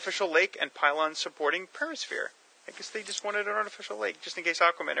 Artificial lake and pylons supporting Perisphere. I guess they just wanted an artificial lake, just in case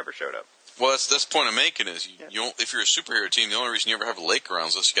Aquaman ever showed up. Well, that's the point I'm making is you don't, if you're a superhero team, the only reason you ever have a lake around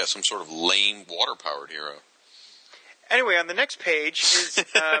is unless you got some sort of lame water-powered hero. Anyway, on the next page is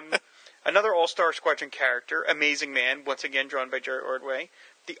another All-Star Squadron character, Amazing Man, once again drawn by Jerry Ordway.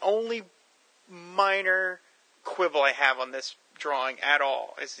 The only minor quibble I have on this drawing at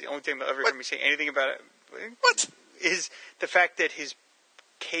all is the only thing that ever heard me say anything about it. What? Is the fact that his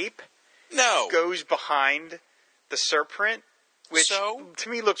cape No. goes behind the surprint, which So? to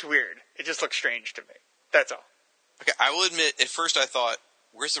me looks weird. It just looks strange to me. That's all. Okay, I will admit, at first I thought,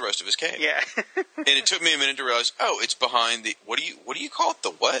 where's the rest of his cape? Yeah. And it took me a minute to realize, it's behind the, what do you call it? The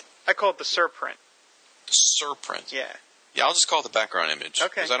what? I call it the surprint. The surprint. Yeah. Yeah, I'll just call it the background image.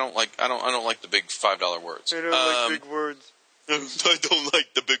 Okay. Because I don't like the big $5 words. I don't like big words. I don't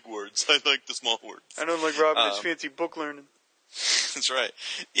like the big words. I like the small words. I don't like Robin's fancy book learning. That's right.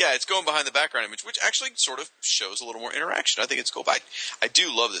 Yeah, it's going behind the background image, which actually sort of shows a little more interaction. I think it's cool. But I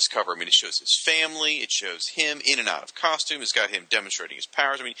do love this cover. I mean, it shows his family. It shows him in and out of costume. It's got him demonstrating his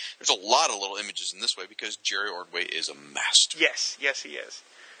powers. I mean, there's a lot of little images in this way because Jerry Ordway is a master. Yes, he is.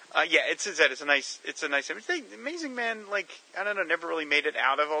 It's a nice image. Amazing Man, I don't know, never really made it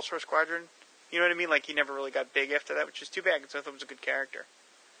out of All-Star Squadron. You know what I mean? He never really got big after that, which is too bad because I thought he was a good character.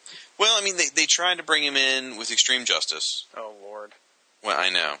 Well, I mean, they tried to bring him in with Extreme Justice. Oh, Lord. Well, I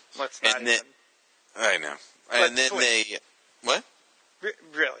know. Let's not even. I know. And then they... What?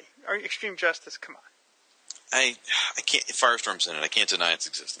 Really? Extreme Justice? Come on. I can't... Firestorm's in it. I can't deny its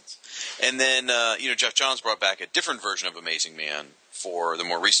existence. And then, Jeff Johns brought back a different version of Amazing Man for the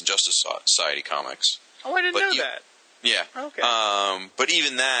more recent Justice Society comics. Oh, I didn't know that. Yeah. Okay. But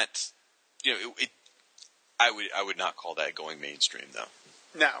even that, I would not call that going mainstream, though.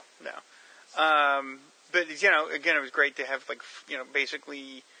 No. But, again, it was great to have,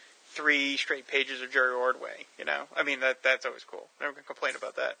 basically 3 straight pages of Jerry Ordway, I mean, that's always cool. Never going to complain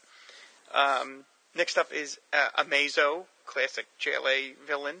about that. Next up is Amazo, classic JLA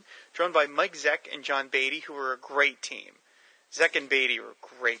villain, drawn by Mike Zeck and John Beatty, who were a great team. Zeck and Beatty were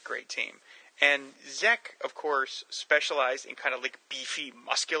a great team. And Zeck, of course, specialized in kind of beefy,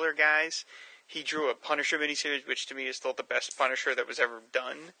 muscular guys. He drew a Punisher miniseries, which to me is still the best Punisher that was ever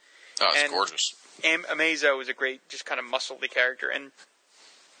done. Oh, it's gorgeous. Amazo is a great, just kind of muscly character. And,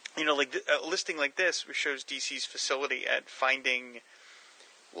 a listing like this, which shows DC's facility at finding,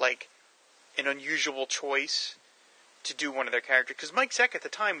 an unusual choice to do one of their characters. Because Mike Zeck at the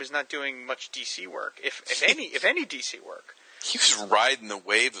time was not doing much DC work, if any DC work. He was riding the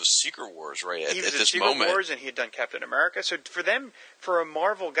wave of Secret Wars at this moment. He was in Secret Wars, and he had done Captain America. So for a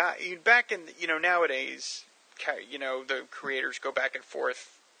Marvel guy, back in, nowadays, the creators go back and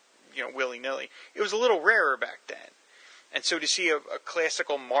forth, willy-nilly. It was a little rarer back then. And so to see a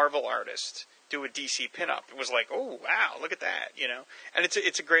classical Marvel artist do a DC pinup, it was like, oh, wow, look at that, And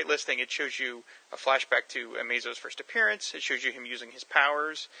it's a great listing. It shows you a flashback to Amazo's first appearance. It shows you him using his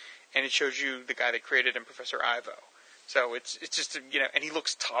powers. And it shows you the guy that created him, Professor Ivo. So it's just, and he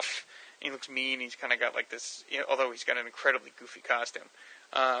looks tough, and he looks mean, he's kind of got this, although he's got an incredibly goofy costume.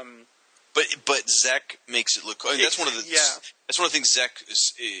 But Zek makes it look. I mean, that's one of the things Zek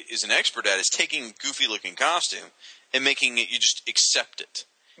is an expert at, is taking a goofy looking costume and making it, you just accept it.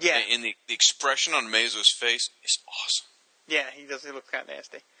 Yeah. And the expression on Mezo's face is awesome. Yeah, he does. He looks kind of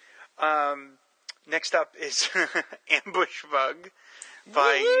nasty. Next up is Ambush Bug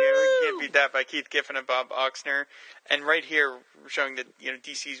can't beat that, by Keith Giffen and Bob Oxner. And right here, we're showing that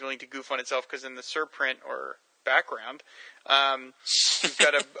DC is willing to goof on itself, because in the surprint or background, we've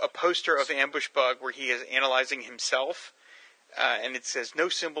got a poster of Ambush Bug where he is analyzing himself, and it says no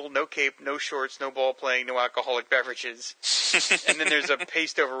symbol, no cape, no shorts, no ball playing, no alcoholic beverages. And then there's a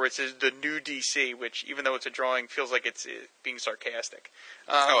paste over where it says the new DC, which, even though it's a drawing, feels like it's being sarcastic.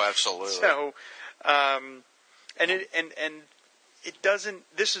 Oh, absolutely. So, and it doesn't.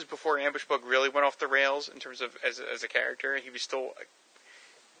 This is before Ambush Bug really went off the rails in terms of as a character.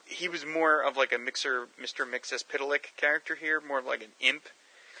 He was more of like a Mr. Mxyzptlk character here, more of like an imp,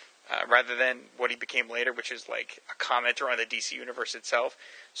 rather than what he became later, which is like a commenter on the DC universe itself.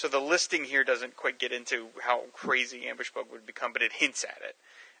 So the listing here doesn't quite get into how crazy Ambush Bug would become, but it hints at it,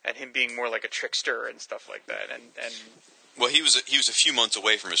 at him being more like a trickster and stuff like that. And well, he was a few months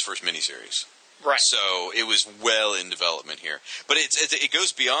away from his first miniseries. Right. So it was well in development here. But it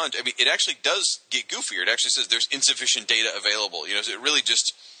goes beyond. I mean, it actually does get goofier. It actually says there's insufficient data available. So it really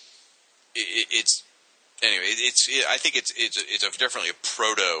just I think it's definitely a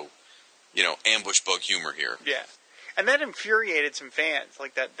proto, Ambush Bug humor here. Yeah. And that infuriated some fans,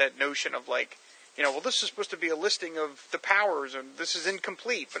 like that notion of like, well, this is supposed to be a listing of the powers, and this is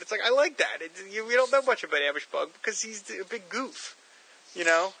incomplete. But it's like, I like that. We don't know much about Ambush Bug because he's a big goof. It's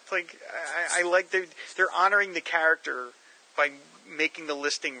like I like they're honoring the character by making the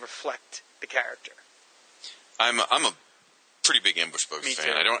listing reflect the character. I'm a pretty big Ambush Bug Me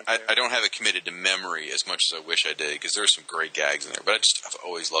fan. too. I don't have it committed to memory as much as I wish I did, because there's some great gags in there. But I've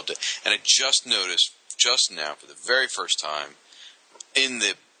always loved it, and I just noticed just now for the very first time in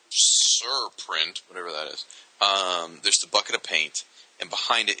the surprint, whatever that is, there's the bucket of paint, and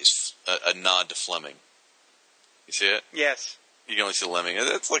behind it is a nod to Fleming. You see it? Yes. You can only see Lemming.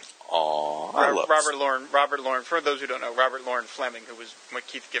 It's like, aww, I love Robert Lauren. For those who don't know, Robert Lauren Fleming, who was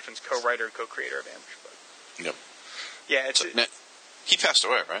Keith Giffen's co-writer and co-creator of Ambush Bug. Yep. Yeah, he passed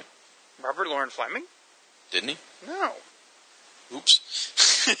away, right? Robert Lauren Fleming? Didn't he? No. Oops.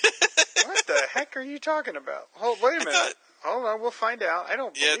 What the heck are you talking about? Wait a minute. Hold on, we'll find out. I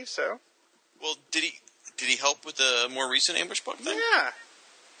don't believe so. Well, did he help with the more recent Ambush Bug thing? Yeah.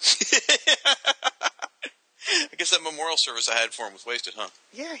 I guess that memorial service I had for him was wasted, huh?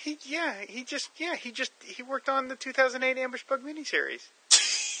 Yeah, he worked on the 2008 Ambush Bug miniseries.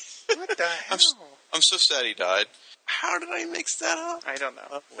 What the hell? I'm so sad he died. How did I mix that up? I don't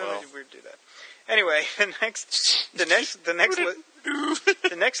know. Well. Weird to do that. Anyway, the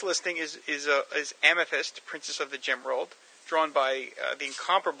next listing is Amethyst, Princess of the Gemworld, drawn by the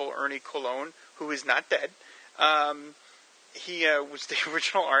incomparable Ernie Colon, who is not dead. He was the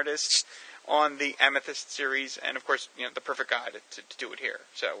original artist on the Amethyst series, and of course, the perfect guy to do it here.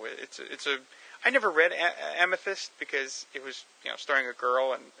 So it's a. I never read Amethyst because it was starring a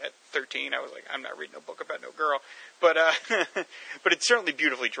girl, and at 13 I was like, I'm not reading a book about no girl. But but it's certainly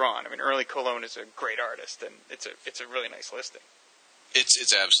beautifully drawn. I mean, Ernie Colon is a great artist, and it's a really nice listing.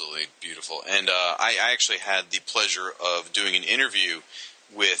 It's absolutely beautiful, and I actually had the pleasure of doing an interview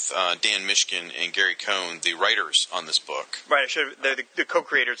with Dan Mishkin and Gary Cohn, the writers on this book. Right, they're the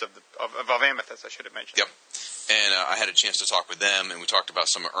co-creators of Amethyst. I should have mentioned. Yep. And I had a chance to talk with them, and we talked about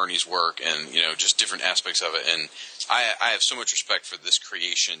some of Ernie's work and, just different aspects of it. And I have so much respect for this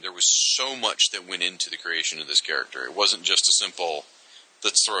creation. There was so much that went into the creation of this character. It wasn't just a simple,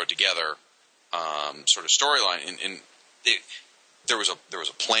 let's throw it together sort of storyline. And there was a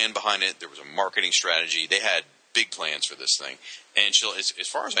plan behind it. There was a marketing strategy. They had big plans for this thing. And as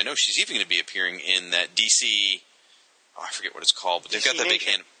far as I know, she's even going to be appearing in that DC, I forget what it's called, but they've got that big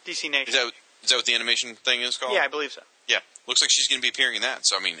DC Nation. Is that what the animation thing is called? Yeah, I believe so. Yeah, looks like she's going to be appearing in that.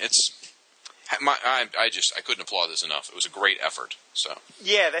 So I mean, I couldn't applaud this enough. It was a great effort. So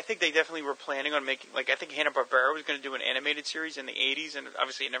yeah, I think they definitely were planning on making. I think Hanna-Barbera was going to do an animated series in the '80s, and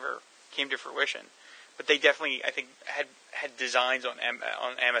obviously it never came to fruition. But they definitely, I think, had designs on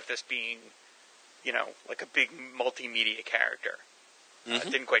Amethyst being, like a big multimedia character. Mm-hmm.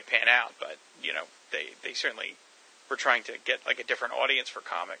 It didn't quite pan out, but they certainly were trying to get like a different audience for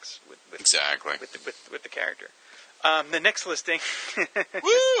comics with exactly with the character. The next listing,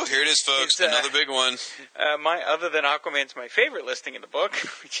 woo! Here it is, folks. Another big one. Other than Aquaman's my favorite listing in the book,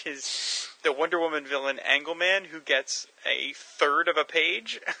 which is the Wonder Woman villain Angleman, who gets a third of a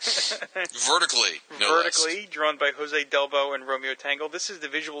page. Vertically, no Vertically, drawn by Jose Delbo and Romeo Tango. This is the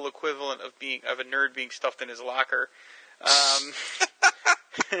visual equivalent of a nerd being stuffed in his locker.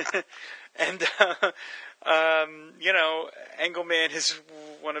 And Angleman is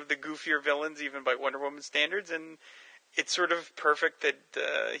one of the goofier villains, even by Wonder Woman standards, and it's sort of perfect that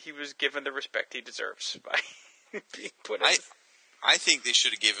he was given the respect he deserves by being put in. I think they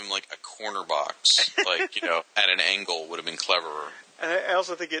should have given him like a corner box, like at an angle would have been cleverer. And I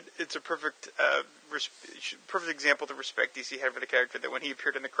also think it's a perfect example of the respect DC had for the character, that when he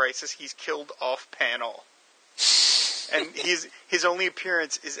appeared in the Crisis, he's killed off panel. And his only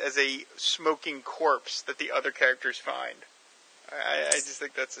appearance is as a smoking corpse that the other characters find. I just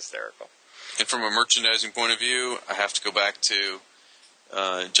think that's hysterical. And from a merchandising point of view, I have to go back to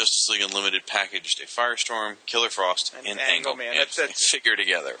Justice League Unlimited packaged a Firestorm, Killer Frost, and Angleman. That's figure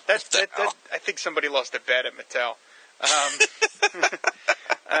together. I think somebody lost a bet at Mattel.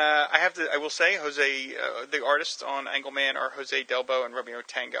 I will say, Jose, the artists on Angleman are Jose Delbo and Romeo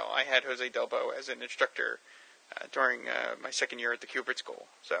Tango. I had Jose Delbo as an instructor during my second year at the Kubert School.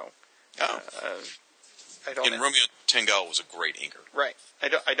 So, I don't. And Romeo Tango was a great inker. Right. I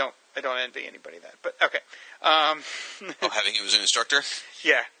don't envy anybody that. But okay. Having him as an instructor.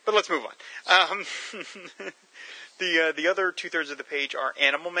 Yeah, but let's move on. The other 2/3 of the page are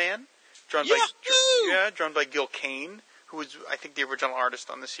Animal Man, drawn by Gil Kane, who was, I think, the original artist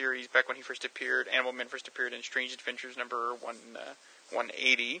on the series back when he first appeared. Animal Man first appeared in Strange Adventures number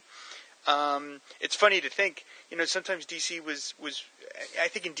 180. It's funny to think, sometimes DC was, I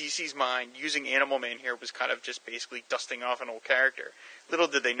think in DC's mind, using Animal Man here was kind of just basically dusting off an old character. Little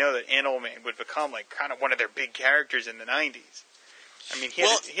did they know that Animal Man would become like kind of one of their big characters in the 90s. I mean, he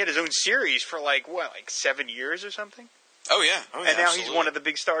had his own series for like 7 years or something? Oh yeah. And now absolutely. He's one of the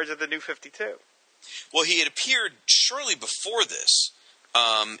big stars of the New 52. Well, he had appeared shortly before this.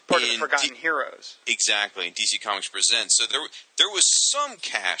 Part of the Forgotten Heroes. Exactly, DC Comics Presents. So there was some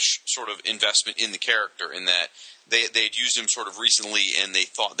cash sort of investment in the character, in that they had used him sort of recently, and they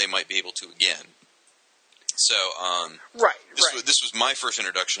thought they might be able to again. So, this was my first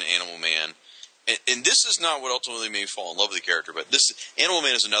introduction to Animal Man, and this is not what ultimately made me fall in love with the character, but Animal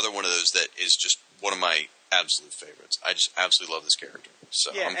Man is another one of those that is just one of my absolute favorites. I just absolutely love this character.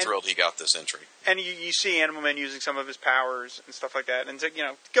 So I'm thrilled he got this entry. And you see Animal Man using some of his powers and stuff like that. And,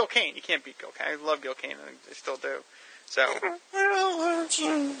 Gil Kane, you can't beat Gil Kane. I love Gil Kane, and I still do. So,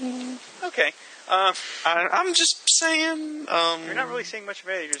 okay. I'm just saying... you're not really saying much of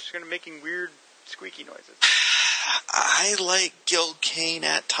it. You're just going to making weird, squeaky noises. I like Gil Kane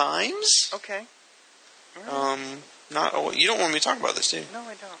at times. Okay. Right. Not always. You don't want me to talk about this, do you? No,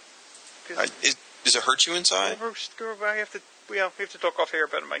 I don't. Does it hurt you inside? We have to talk off air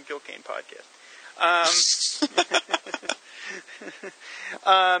about my Gil Kane podcast.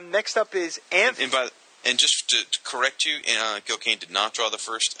 Next up is And just to correct you, Gil Kane did not draw the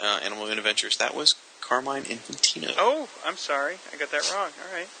first Animal Man Adventures. That was Carmine Infantino. Oh, I'm sorry. I got that wrong.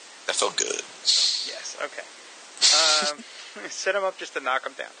 All right. That felt good. Yes, okay. Set him up just to knock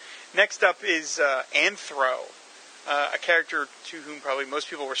him down. Next up is Anthro, a character to whom probably most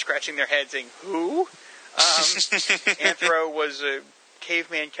people were scratching their heads saying, who? Anthro was a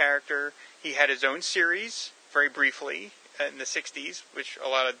caveman character. He had his own series, very briefly, in the 60s, which a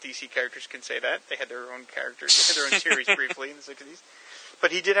lot of DC characters can say that. They had their own characters, they had their own series briefly in the 60s.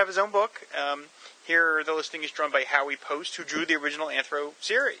 But he did have his own book. Here, the listing is drawn by Howie Post, who drew the original Anthro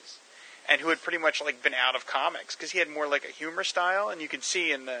series, and who had pretty much been out of comics, because he had more like a humor style, and you can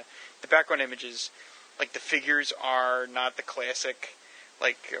see in the background images, the figures are not the classic,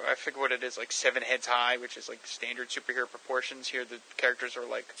 I forget what it is, 7 heads high, which is standard superhero proportions. Here the characters are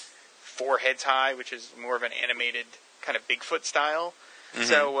 4 heads high, which is more of an animated kind of Bigfoot style. Mm-hmm.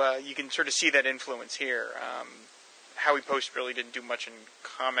 So you can sort of see that influence here. Howie Post really didn't do much in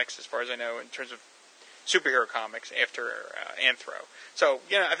comics, as far as I know, in terms of superhero comics after Anthro. So,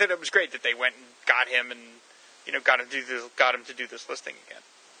 I thought it was great that they went and got him and, got him to do this listing again.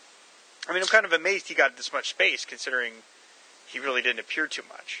 I mean, I'm kind of amazed he got this much space, considering he really didn't appear too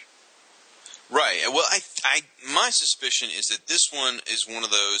much. Right. Well, my suspicion is that this one is one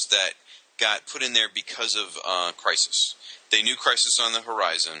of those that got put in there because of Crisis. They knew Crisis on the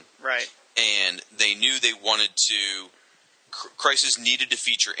horizon. Right. And they knew they wanted to... Crisis needed to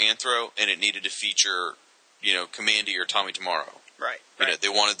feature Anthro, and it needed to feature, Commandy or Tommy Tomorrow. Right. They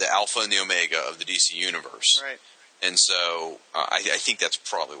wanted the alpha and the omega of the DC universe. Right. And so I think that's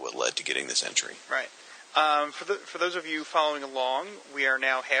probably what led to getting this entry. Right. For those of you following along, we are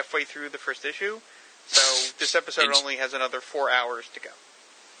now halfway through the first issue, so this episode only has another 4 hours to go.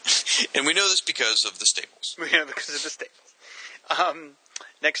 And we know this because of the Staples. We know because of the Staples.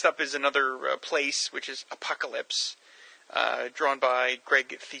 Next up is another place, which is Apocalypse, drawn by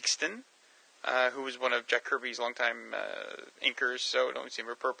Greg Theakston, who was one of Jack Kirby's longtime inkers, so it only seemed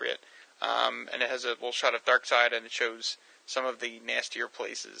appropriate. And it has a little shot of Darkseid, and it shows some of the nastier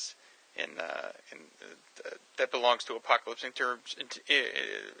places that belongs to Apocalypse in terms,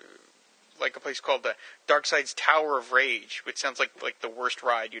 like a place called the Darkseid's Tower of Rage, which sounds like the worst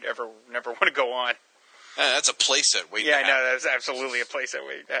ride you'd never want to go on. That's a playset waiting to happen. Yeah, I know, that's absolutely a playset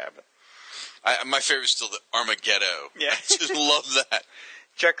waiting to happen. My favorite is still the Armageddon. Yeah. I just love that.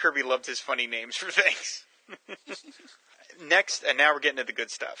 Jack Kirby loved his funny names for things. Next, and now we're getting to the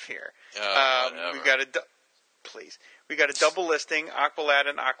good stuff here. We got a double listing, Aqualad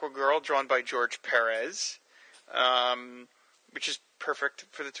and Aquagirl, drawn by George Perez, which is perfect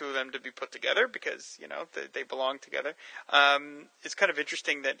for the two of them to be put together because, they belong together. It's kind of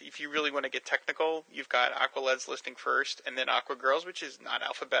interesting that if you really want to get technical, you've got Aqualad's listing first and then Aquagirl's, which is not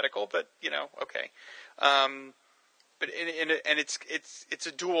alphabetical, but, okay. But it's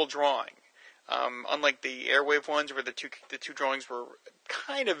a dual drawing. Unlike the Airwave ones where the two drawings were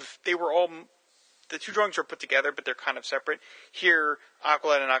the two drawings are put together, but they're kind of separate. Here,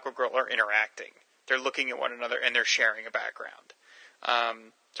 Aqualad and Aquagirl are interacting. They're looking at one another and they're sharing a background.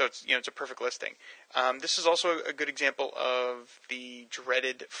 So it's a perfect listing. This is also a good example of the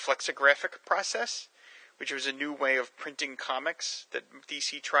dreaded flexographic process, which was a new way of printing comics that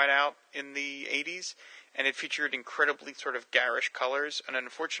DC tried out in the 80s. And it featured incredibly sort of garish colors, and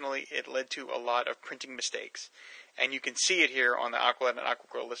unfortunately it led to a lot of printing mistakes. And you can see it here on the Aqualad and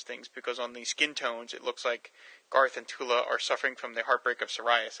Aquagirl listings, because on the skin tones it looks like Garth and Tula are suffering from the heartbreak of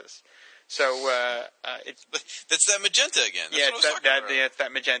psoriasis. So that's that magenta again. It's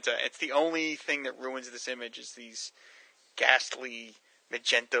that magenta. It's the only thing that ruins this image is these ghastly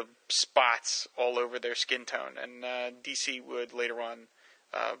magenta spots all over their skin tone. And DC would later on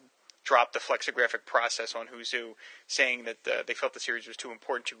dropped the flexographic process on Who's Who, saying that they felt the series was too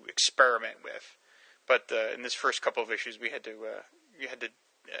important to experiment with. But in this first couple of issues, we had to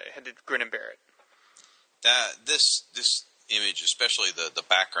grin and bear it. This image, especially the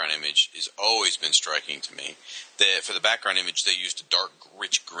background image, has always been striking to me. For the background image, they used a dark,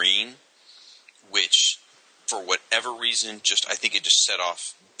 rich green, which, for whatever reason, I think it just set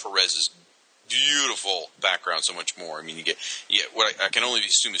off Perez's beautiful background so much more. I mean, you get what I can only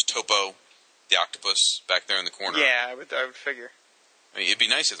assume is Topo, the octopus, back there in the corner. Yeah, I would figure. I mean, it'd be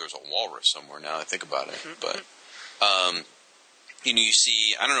nice if there was a walrus somewhere. Now that I think about it, but you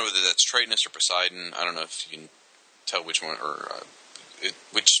see, I don't know whether that's Tritonus or Poseidon. I don't know if you can tell which one or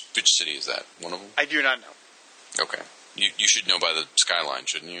which city is that? One of them? I do not know. Okay, you should know by the skyline,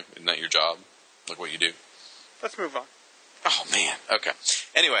 shouldn't you? Isn't that your job? Like what you do? Let's move on. Oh man. Okay.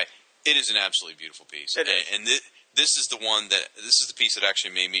 Anyway. It is an absolutely beautiful piece, and this is the piece that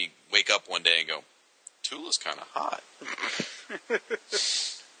actually made me wake up one day and go, "Tula's kind of hot."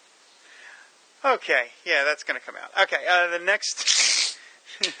 Okay, yeah, that's going to come out. Okay, the next.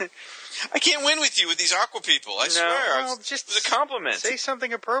 I can't win with you with these Aqua people. I swear. Well, just it was a compliment. Say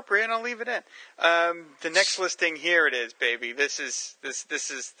something appropriate, and I'll leave it in. The next listing, here it is, baby. This is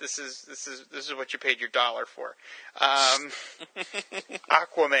what you paid your $1 for.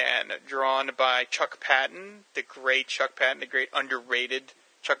 Aquaman, drawn by Chuck Patton, the great Chuck Patton, the great underrated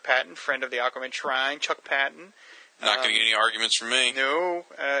Chuck Patton, friend of the Aquaman Shrine, Chuck Patton. Not going to get any arguments from me. No,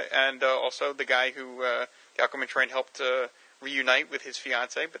 and also the guy who the Aquaman Shrine helped reunite with his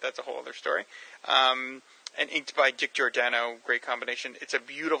fiancée, but that's a whole other story. And inked by Dick Giordano, great combination. It's a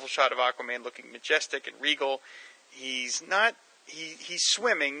beautiful shot of Aquaman looking majestic and regal. He's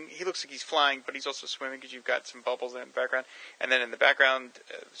swimming. He looks like he's flying, but he's also swimming because you've got some bubbles in the background. And then in the background,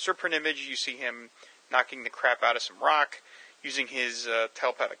 surprint image, you see him knocking the crap out of some rock, using his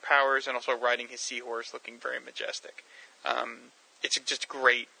telepathic powers, and also riding his seahorse, looking very majestic. It's just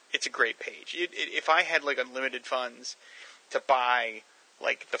great. It's a great page. If I had like unlimited funds to buy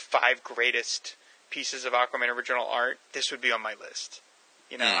like the 5 greatest pieces of Aquaman original art, this would be on my list.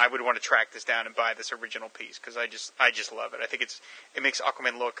 I would want to track this down and buy this original piece because I just love it. I think it makes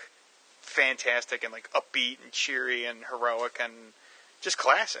Aquaman look fantastic and like upbeat and cheery and heroic and just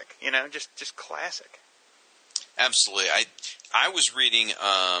classic. Just classic. Absolutely. I was reading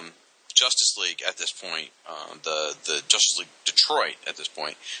Justice League at this point, the Justice League Detroit at this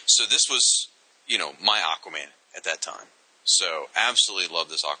point. So this was, my Aquaman at that time. So absolutely love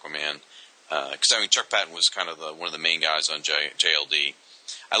this Aquaman. Because Chuck Patton was kind of one of the main guys on JLD.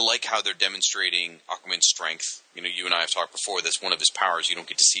 I like how they're demonstrating Aquaman's strength. You and I have talked before. That's one of his powers you don't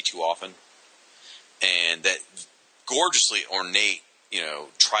get to see too often. And that gorgeously ornate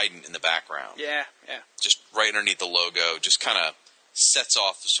trident in the background. Yeah, yeah. Just right underneath the logo, just kind of sets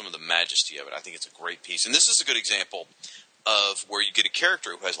off some of the majesty of it. I think it's a great piece. And this is a good example of where you get a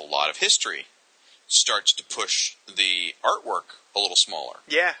character who has a lot of history, starts to push the artwork a little smaller.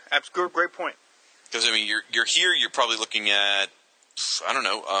 Yeah, absolutely. Great point. Because, I mean, you're here, you're probably looking at, I don't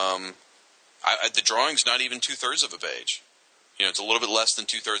know, the drawing's not even 2/3 of a page. It's a little bit less than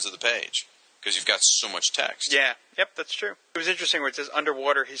 2/3 of the page. Because you've got so much text. Yeah, yep, that's true. It was interesting where it says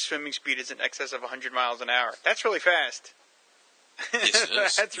underwater, his swimming speed is in excess of 100 miles an hour. That's really fast. Yes, it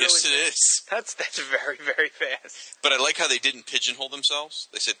is. That's really yes, it is. That's very, very fast. But I like how they didn't pigeonhole themselves.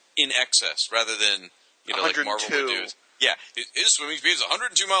 They said in excess rather than, like Marvel would do. Yeah, his swimming speed is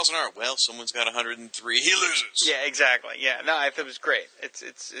 102 miles an hour. Well, someone's got 103. He loses. Yeah, exactly. Yeah, no, I thought it was great. It's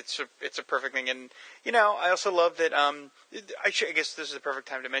a perfect thing, and I also love that. I guess this is the perfect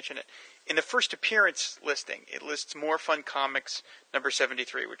time to mention it. In the first appearance listing, it lists More Fun Comics number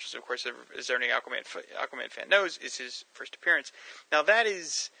 73, which is, of course, as any Aquaman fan knows, is his first appearance. Now, that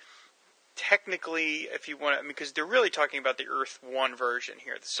is technically, if you want to, because they're really talking about the Earth 1 version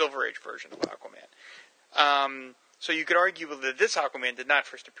here, the Silver Age version of Aquaman. So you could argue that this Aquaman did not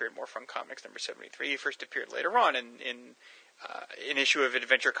first appear in More Fun Comics number 73. He first appeared later on in an issue of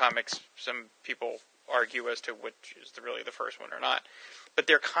Adventure Comics. Some people argue as to which is really the first one or not. But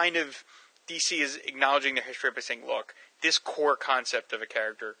they're kind of, DC is acknowledging their history by saying, look, this core concept of a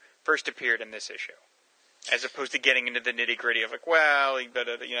character first appeared in this issue. As opposed to getting into the nitty-gritty of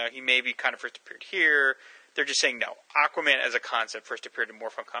he maybe kind of first appeared here. They're just saying, no, Aquaman as a concept first appeared in More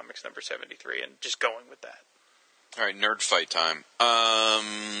Fun Comics number 73 and just going with that. All right, nerd fight time.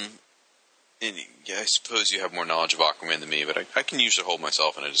 I suppose you have more knowledge of Aquaman than me, but I can usually hold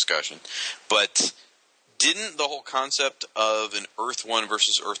myself in a discussion. But didn't the whole concept of an Earth 1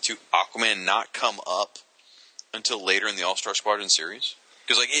 versus Earth 2 Aquaman not come up until later in the All-Star Squadron series?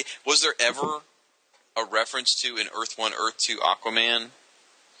 Because, was there ever a reference to an Earth 1, Earth 2 Aquaman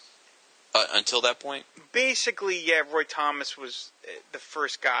until that point? Basically, yeah, Roy Thomas was the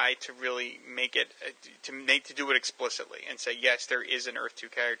first guy to really make it, to do it explicitly and say, yes, there is an Earth 2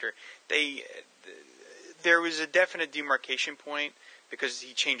 character. There was a definite demarcation point because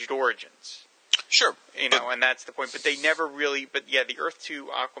he changed origins. Sure. And that's the point. But they never really, the Earth 2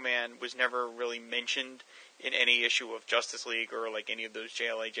 Aquaman was never really mentioned in any issue of Justice League or any of those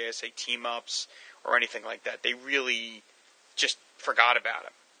JLA, JSA team-ups or anything like that. They really just forgot about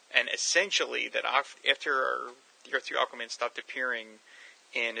him. And essentially, that after the Earth 2 Aquaman stopped appearing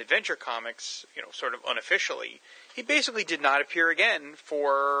in Adventure Comics, sort of unofficially, he basically did not appear again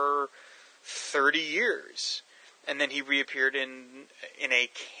for 30 years. And then he reappeared in a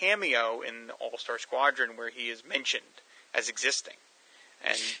cameo in All-Star Squadron where he is mentioned as existing.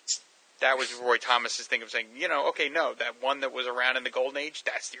 And that was Roy Thomas's thing of saying, that one that was around in the Golden Age,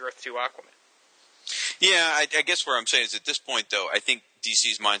 that's the Earth 2 Aquaman. Yeah, I guess what I'm saying is at this point, though, I think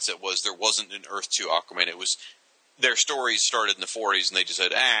DC's mindset was there wasn't an Earth 2 Aquaman. It was their stories started in the 40s, and they just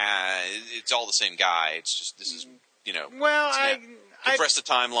said, it's all the same guy. It's just, this is, Well, compress the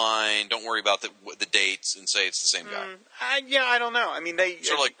timeline, don't worry about the dates, and say it's the same guy. I don't know. I mean,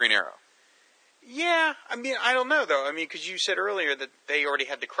 sort of like Green Arrow. Yeah, I mean, I don't know, though. I mean, because you said earlier that they already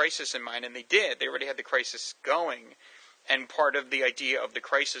had the Crisis in mind, and they did. They already had the Crisis going. And part of the idea of the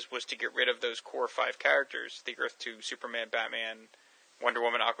Crisis was to get rid of those core 5 characters, the Earth 2, Superman, Batman, Wonder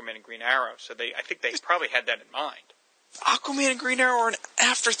Woman, Aquaman, and Green Arrow. So I think they probably had that in mind. Aquaman and Green Arrow are an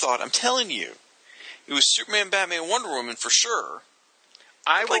afterthought, I'm telling you. It was Superman, Batman, and Wonder Woman for sure.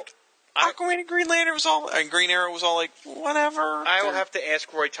 Aquaman and Green Lantern and Green Arrow was all whatever. I will have to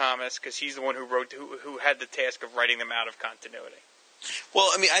ask Roy Thomas, because he's the one who had the task of writing them out of continuity. Well,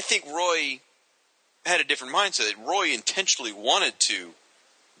 I mean, I think Roy had a different mindset. Roy intentionally wanted to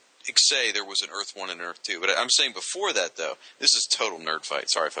say there was an Earth 1 and Earth 2. But I'm saying before that, though, this is total nerd fight.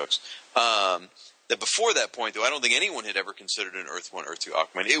 Sorry, folks. That before that point, though, I don't think anyone had ever considered an Earth 1, Earth 2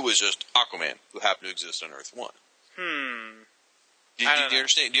 Aquaman. It was just Aquaman, who happened to exist on Earth 1. Do you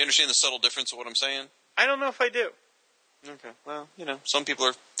understand? Do you understand the subtle difference of what I'm saying? I don't know if I do. Okay. Well, some people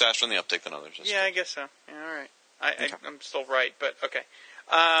are faster on the uptake than others. Yeah, I guess so. Yeah, all right. I'm still right, but okay.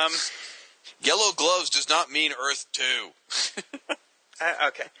 Yellow gloves does not mean Earth 2.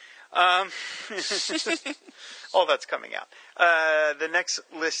 Okay. All that's coming out. The next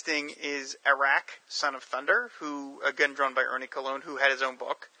listing is Arak, Son of Thunder, who, again, drawn by Ernie Colon, who had his own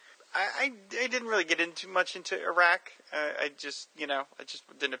book. I didn't really get into much into Arak. It just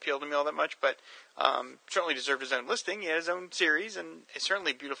didn't appeal to me all that much, but certainly deserved his own listing. He had his own series, and it's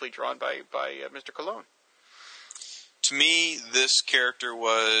certainly beautifully drawn by Mr. Colon. To me, this character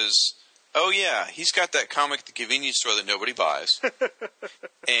was Oh, yeah, he's got that comic at the convenience store that nobody buys.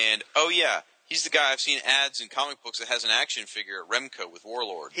 And, oh, yeah, he's the guy I've seen ads in comic books that has an action figure at Remco with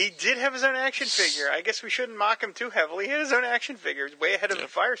Warlord. He did have his own action figure. I guess we shouldn't mock him too heavily. He had his own action figure. He's way ahead of the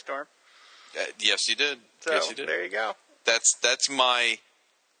Firestorm. Yes, he did. So, yes, he did. There you go. That's my...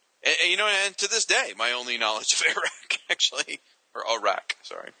 And, and to this day, my only knowledge of Iraq, actually. Or Iraq,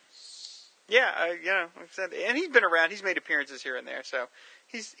 sorry. Yeah, like I said, and he's been around. He's made appearances here and there, so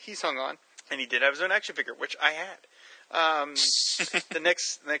he's hung on. And he did have his own action figure, which I had. The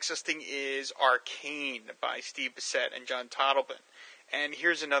next listing is Arcane by Steve Bissette and John Totleben. And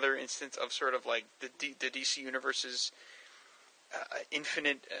here's another instance of sort of like the DC Universe's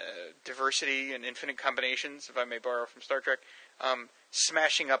infinite diversity and infinite combinations, if I may borrow from Star Trek,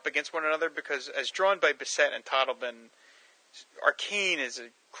 smashing up against one another, because as drawn by Bissette and Totleben, Arcane is a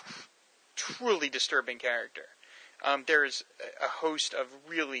truly disturbing character. There's a host of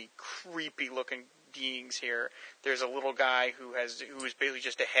really creepy-looking beings here. There's a little guy who is basically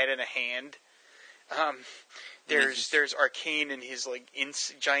just a head and a hand. There's Arcane in his like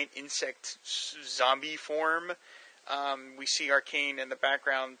giant insect zombie form. We see Arcane in the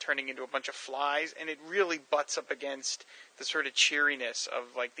background turning into a bunch of flies, and it really butts up against the sort of cheeriness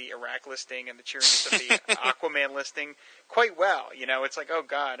of like the Iraq listing and the cheeriness of the Aquaman listing quite well. It's like, oh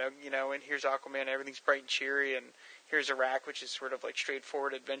God, and here's Aquaman, everything's bright and cheery, and here's Iraq, which is sort of like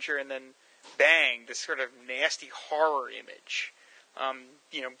straightforward adventure, and then bang, this sort of nasty horror image,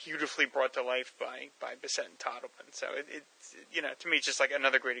 beautifully brought to life by Bissette and Totleben. So it's to me, it's just like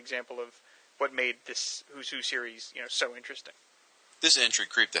another great example of what made this Who's Who series, so interesting. This entry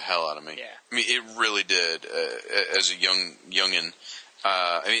creeped the hell out of me. Yeah. I mean, it really did, as a youngin'.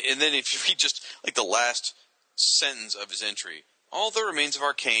 And then if you read just, like, the last sentence of his entry, all that remains of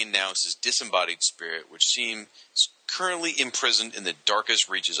Arcane now is his disembodied spirit, which seems currently imprisoned in the darkest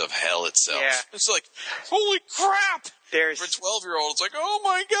reaches of hell itself. Yeah. It's like, holy crap! For a 12-year-old, it's like, oh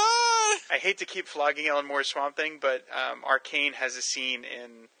my god! I hate to keep flogging Alan Moore's Swamp Thing, but Arcane has a scene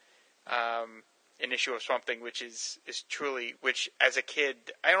in an issue of Swamp Thing, which is truly, which as a kid,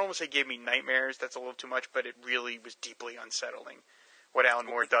 I don't want to say gave me nightmares, that's a little too much, but it really was deeply unsettling what Alan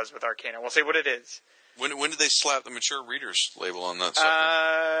Moore does with Arcane. I won't say what it is. When did they slap the mature readers label on that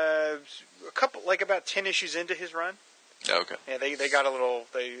stuff? About 10 issues into his run. Oh, okay. Yeah, they got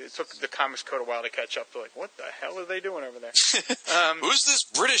it took the Comics Code a while to catch up. They're like, what the hell are they doing over there? Who's this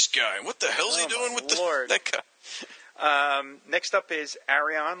British guy? What the hell's he doing with that guy? Next up is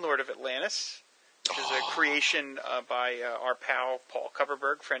Arion, Lord of Atlantis, which is a creation by our pal Paul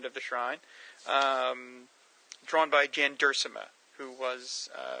Kupperberg, friend of the Shrine, drawn by Jan Duursema, who was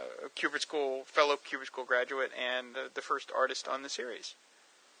a fellow Kubert School graduate and the first artist on the series.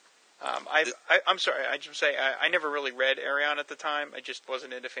 I'm sorry, I just say I never really read Arion at the time. I just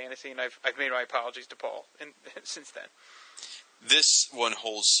wasn't into fantasy, and I've made my apologies to Paul since then. This one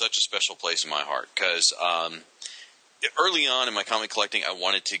holds such a special place in my heart because early on in my comic collecting, I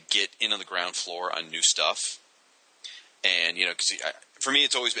wanted to get in on the ground floor on new stuff, and because for me,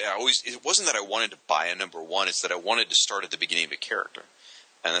 it wasn't that I wanted to buy a number one; it's that I wanted to start at the beginning of a character.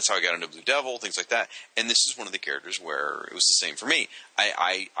 And that's how I got into Blue Devil, things like that. And this is one of the characters where it was the same for me.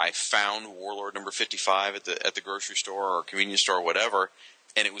 I found Warlord number 55 at the grocery store or convenience store or whatever,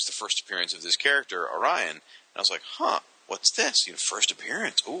 and it was the first appearance of this character, Orion. And I was like, what's this? First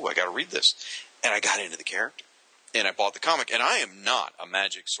appearance. Ooh, I got to read this. And I got into the character. And I bought the comic. And I am not a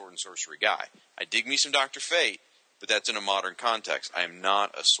magic sword and sorcery guy. I dig me some Dr. Fate, but that's in a modern context. I am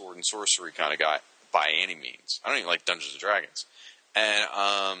not a sword and sorcery kind of guy by any means. I don't even like Dungeons & Dragons. And,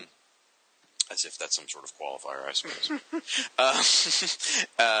 as if that's some sort of qualifier, I suppose.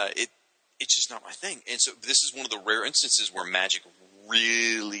 It's just not my thing. And so this is one of the rare instances where magic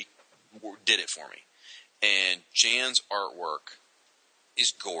really did it for me. And Jan's artwork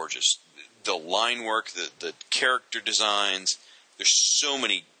is gorgeous. The line work, the character designs, there's so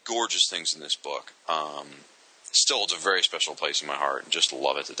many gorgeous things in this book. Still holds a very special place in my heart and just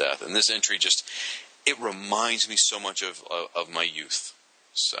love it to death. And this entry it reminds me so much of my youth.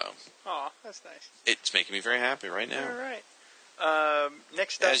 So. Aw, that's nice. It's making me very happy right now. All right.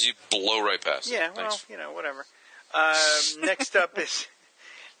 Next up. As you blow right past. Yeah, well, whatever. Next up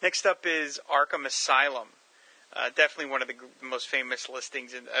is Arkham Asylum. Definitely one of the most famous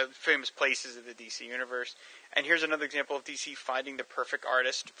listings and famous places of the DC universe. And here's another example of DC finding the perfect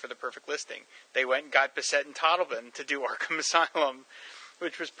artist for the perfect listing. They went and got Bissette and Totleben to do Arkham Asylum,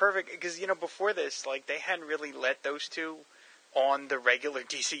 which was perfect because, before this, they hadn't really let those two on the regular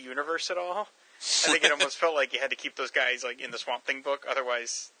DC universe at all. I think it almost felt like you had to keep those guys, in the Swamp Thing book,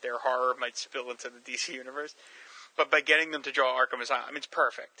 otherwise their horror might spill into the DC universe. But by getting them to draw Arkham Asylum, it's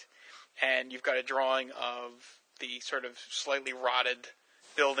perfect. and you've got a drawing of the sort of slightly rotted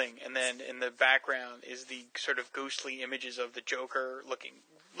building, and then in the background is the sort of ghostly images of the Joker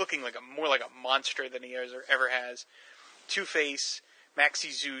looking like more like a monster than he ever has. Two-Face,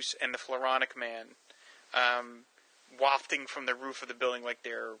 Maxie Zeus, and the Floronic Man wafting from the roof of the building like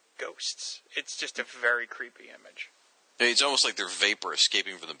they're ghosts. It's just a very creepy image. It's almost like they're vapor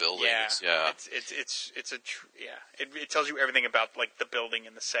escaping from the building. Yeah. It tells you everything about like the building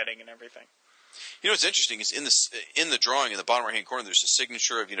and the setting and everything. You know what's interesting is in the drawing in the bottom right hand corner there's a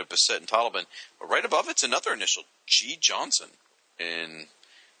signature of Bissett and Taliban, but right above it's another initial, G. Johnson, and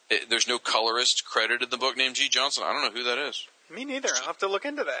there's no colorist credited in the book named G. Johnson. I don't know who that is. Me neither. I'll have to look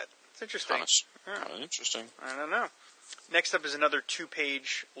into that. It's interesting. Kind of interesting. I don't know. Next up is another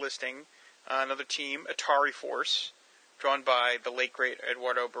 2-page listing. Another team, Atari Force, drawn by the late great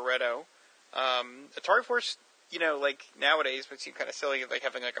Eduardo Barreto. Atari Force, like nowadays makes you kind of silly, like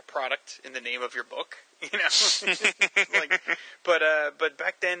having like a product in the name of your book, but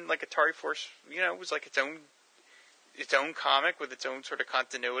back then, like Atari Force, it was like its own comic with its own sort of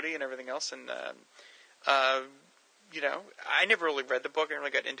continuity and everything else. And I never really read the book. I never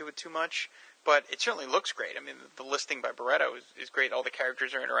really got into it too much, but it certainly looks great. I mean, the listing by Barreto is great. All the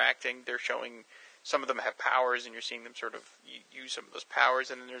characters are interacting. They're showing. Some of them have powers, and you're seeing them sort of use some of those powers.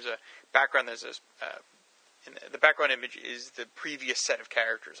 And then there's a background. There's this. The background image is the previous set of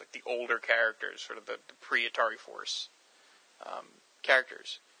characters, like the older characters, sort of the pre-Atari Force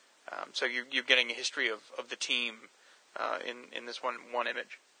characters. So you're getting a history of the team in this one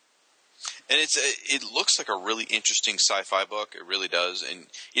image. And it looks like a really interesting sci-fi book. It really does. And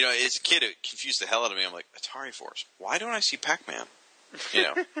as a kid, it confused the hell out of me. I'm like, Atari Force. Why don't I see Pac-Man?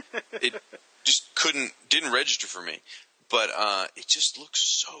 It just didn't register for me. But it just looks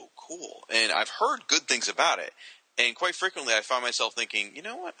so cool. And I've heard good things about it. And quite frequently I find myself thinking, you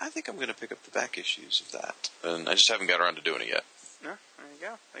know what, I think I'm going to pick up the back issues of that. And I just haven't got around to doing it yet. No, there you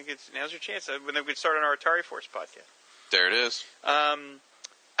go. I think now's your chance. When we could start on our Atari Force podcast. There it is.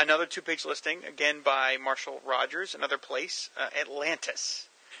 Another 2-page listing, again by Marshall Rogers, another place, Atlantis.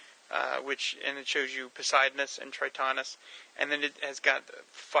 And it shows you Poseidonus and Tritonus. And then it has got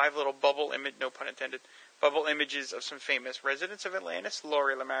 5 little bubble image, no pun intended, bubble images of some famous residents of Atlantis: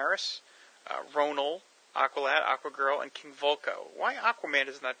 Laurie Lamaris, Ronal, Aqualad, Aquagirl, and King Vulko. Why Aquaman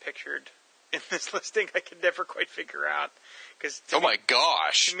is not pictured in this listing, I can never quite figure out. My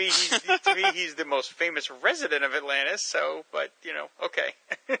gosh! To me, he's the most famous resident of Atlantis. So, but okay.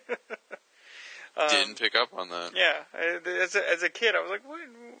 Didn't pick up on that. Yeah, as a kid, I was like,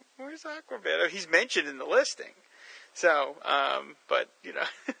 "Where's Aquaman?" He's mentioned in the listing. So, but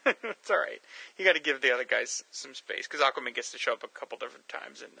it's all right. You got to give the other guys some space because Aquaman gets to show up a couple different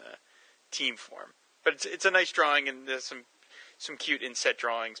times in team form. But it's a nice drawing, and there's some cute inset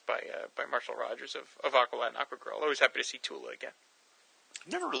drawings by Marshall Rogers of Aqualad and Aquagirl. Always happy to see Tula again. I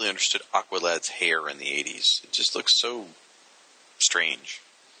never really understood Aqualad's hair in the 80s. It just looks so strange.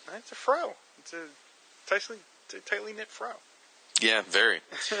 It's a fro. It's a tightly knit fro. Yeah, very.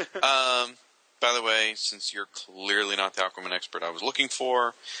 By the way, since you're clearly not the Aquaman expert I was looking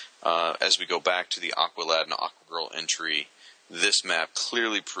for, as we go back to the Aqualad and Aquagirl entry, this map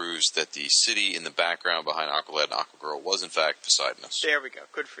clearly proves that the city in the background behind Aqualad and Aquagirl was in fact Poseidonus. There we go.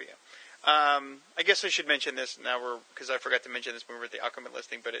 Good for you. I guess I should mention this now, because I forgot to mention this when we were at the Aquaman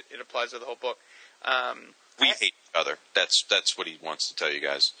listing, but it applies to the whole book. We hate each other. That's what he wants to tell you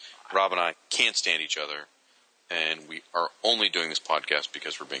guys. Rob and I can't stand each other, and we are only doing this podcast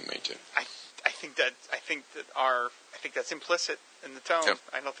because we're being made to. I think that's implicit in the tone. Yep.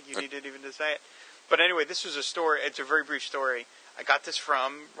 I don't think you needed even to say it. But anyway, this was a story. It's a very brief story. I got this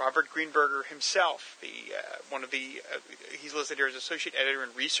from Robert Greenberger himself. He's listed here as associate editor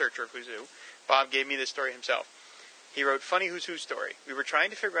and researcher of Who's Who. Bob gave me this story himself. He wrote, "Funny Who's Who story. We were trying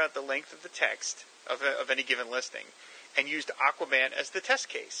to figure out the length of the text of any given listing, and used Aquaman as the test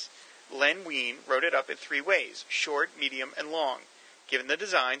case. Len Wein wrote it up in 3 ways: short, medium, and long. Given the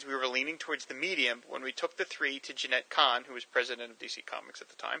designs, we were leaning towards the medium, but when we took the 3 to Jeanette Kahn, who was president of DC Comics at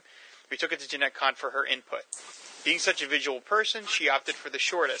the time, we took it to Jeanette Kahn for her input. Being such a visual person, she opted for the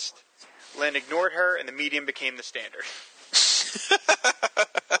shortest. Len ignored her, and the medium became the standard."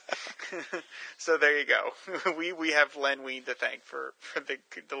 So there you go. We have Len Wein to thank for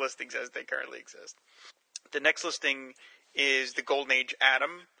the listings as they currently exist. The next listing is The Golden Age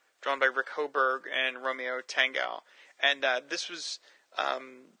Atom, drawn by Rick Hoberg and Romeo Tangal. And this was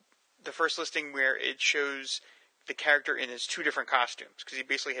the first listing where it shows the character in his 2 different costumes, because he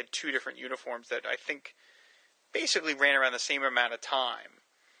basically had 2 different uniforms that I think basically ran around the same amount of time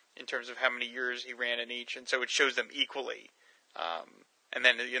in terms of how many years he ran in each, and so it shows them equally. And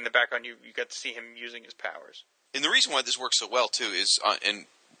and then in the background you got to see him using his powers. And the reason why this works so well too is, and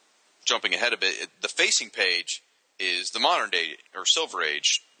jumping ahead a bit, the facing page is the modern day or Silver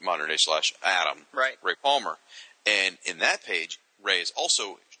Age modern day / Adam, Right. Ray Palmer, and in that page, Ray is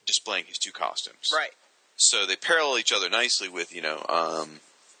also displaying his two costumes. Right. So they parallel each other nicely with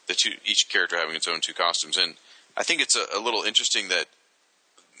each character having its own two costumes, and I think it's a little interesting that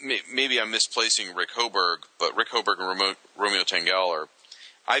maybe I'm misplacing Rick Hoberg, but Rick Hoberg and Romeo Tanghal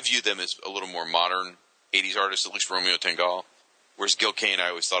I view them as a little more modern 80s artists, at least Romeo Tanghal, whereas Gil Kane I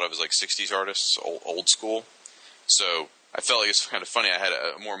always thought of as like 60s artists, old school. So I felt like it's kind of funny. I had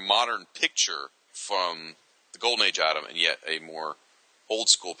a more modern picture from the Golden Age Adam, and yet a more old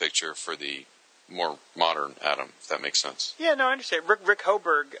school picture for the more modern Adam, if that makes sense. Yeah, no, I understand. Rick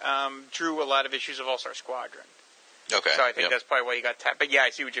Hoberg drew a lot of issues of All-Star Squadron. Okay. So I think that's probably why he got tapped. But yeah, I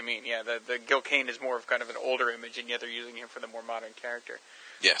see what you mean. Yeah, the Gil Kane is more of kind of an older image, and yet they're using him for the more modern character.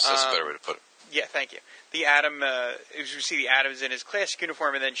 Yes, that's a better way to put it. Yeah, thank you. The Adam, as you see, the Adam's in his classic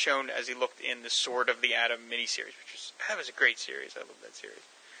uniform, and then shown as he looked in the Sword of the Atom miniseries, that was a great series. I love that series.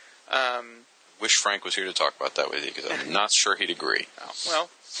 Wish Frank was here to talk about that with you, because I'm not sure he'd agree. Oh, well,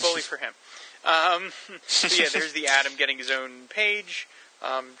 slowly for him. So yeah, there's the Adam getting his own page,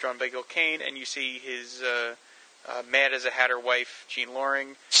 drawn by Gil Kane, and you see his mad as a Hatter wife, Jean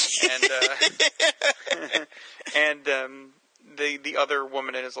Loring, and the other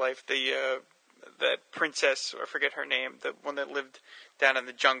woman in his life, that princess, I forget her name, the one that lived down in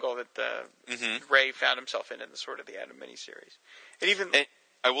the jungle that Ray found himself in the Sword of the Atom miniseries. And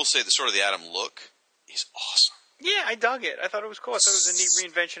I will say the Sword of the Atom look is awesome. Yeah, I dug it. I thought it was cool. I thought it was a neat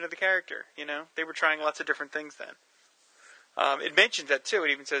reinvention of the character. They were trying lots of different things then. It mentions that too.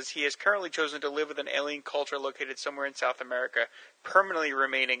 It even says he has currently chosen to live with an alien culture located somewhere in South America, permanently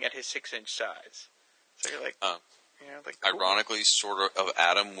remaining at his 6-inch size. So you're like, cool. Ironically, Sword of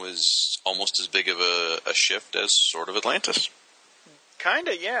Adam was almost as big of a shift as Sword of Atlantis.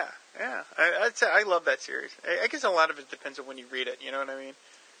 Kinda, yeah. I'd say I love that series. I guess a lot of it depends on when you read it. You know what I mean?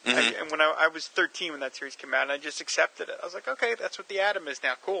 And when I was 13 when that series came out, and I just accepted it. I was like, okay, that's what the Atom is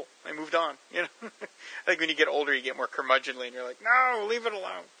now. Cool. I moved on. I think when you get older, you get more curmudgeonly, and you're like, no, leave it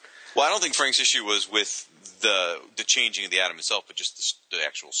alone. Well, I don't think Frank's issue was with the changing of the Atom itself, but just the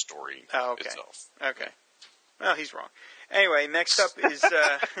actual story itself. Okay. Well, he's wrong. Anyway, next up is... he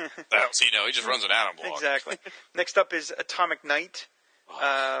just runs an Atom blog. Exactly. Next up is Atomic Knight,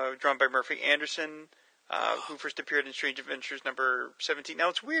 drawn by Murphy Anderson. Who first appeared in Strange Adventures number 17. Now,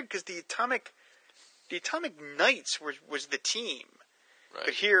 it's weird because the Atomic Knights was the team. Right.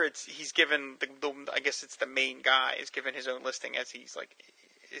 But here he's given, I guess it's the main guy, is given his own listing as he's like,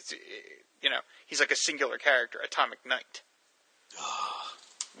 he's like a singular character, Atomic Knight.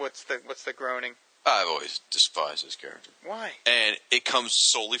 What's the groaning? I've always despised this character. Why? And it comes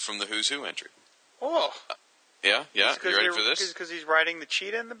solely from the Who's Who entry. Oh. Yeah. You ready for this? Because he's riding the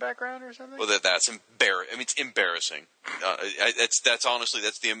cheetah in the background or something? Well, that's embarrassing. I mean, it's embarrassing. That's honestly,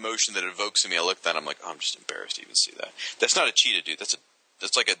 that's the emotion that it evokes in me. I look at that and I'm like, I'm just embarrassed to even see that. That's not a cheetah, dude. That's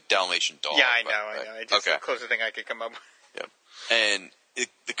like a Dalmatian dog. Yeah, I know. It's just the closest thing I could come up with. Yeah. And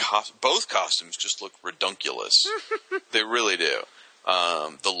both costumes just look redunculous. They really do.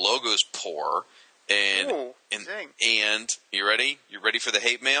 The logo's poor. And you ready? You ready for the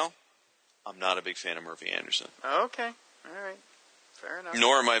hate mail? I'm not a big fan of Murphy Anderson. Okay. All right. Fair enough.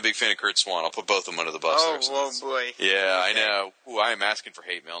 Nor am I a big fan of Kurt Swan. I'll put both of them under the bus. Oh boy. Yeah, okay. I know. Ooh, I am asking for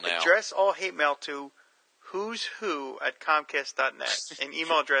hate mail now. Address all hate mail to who'swho@comcast.net, an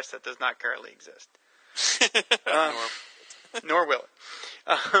email address that does not currently exist. Nor will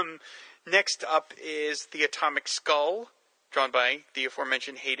it. Next up is The Atomic Skull, drawn by the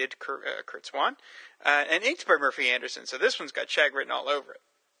aforementioned hated Kurt Swan, and inked by Murphy Anderson. So this one's got Shag written all over it.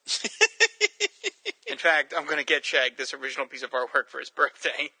 In fact, I'm going to get Shag this original piece of artwork for his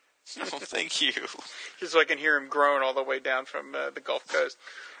birthday. Oh, thank you. Just so I can hear him groan all the way down from the Gulf Coast.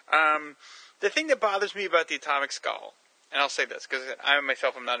 The thing that bothers me about the Atomic Skull, and I'll say this because I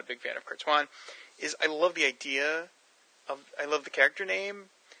myself am not a big fan of Kurt Swan, is I love the idea I love the character name,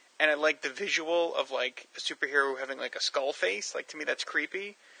 and I like the visual of like a superhero having like a skull face. Like, to me, that's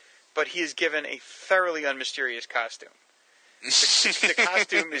creepy. But he is given a thoroughly unmysterious costume. The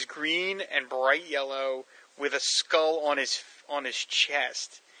costume is green and bright yellow with a skull on his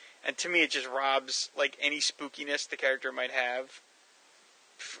chest, and to me, it just robs like any spookiness the character might have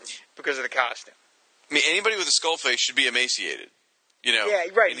because of the costume. I mean, anybody with a skull face should be emaciated. Yeah,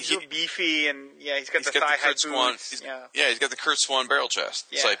 right. He's so beefy, and he's got the thigh-high boots. He's got the Kurt Swan barrel chest.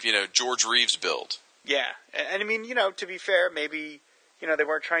 It's like George Reeves build. Yeah, and I mean, to be fair, maybe they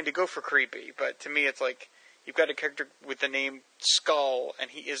weren't trying to go for creepy, but to me, it's like you've got a character with the name Skull,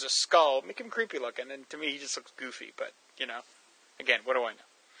 and he is a skull. Make him creepy looking, and to me, he just looks goofy. But again, what do I know?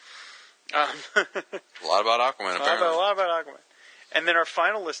 A lot about Aquaman, apparently. A lot about Aquaman. And then our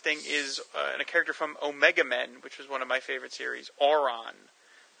final listing is a character from Omega Men, which was one of my favorite series, Auron.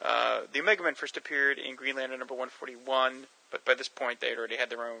 The Omega Men first appeared in Green Lantern number 141, but by this point they had already had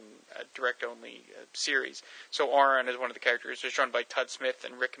their own direct-only series. So Auron is one of the characters. It was drawn by Todd Smith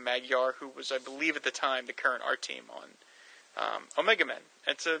and Rick Magyar, who was, I believe at the time, the current art team on Omega Men.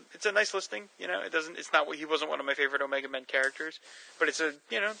 It's a nice listing. He wasn't one of my favorite Omega Men characters, but it's a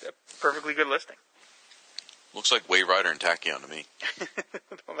perfectly good listing. Looks like Wave Rider and Tachyon to me.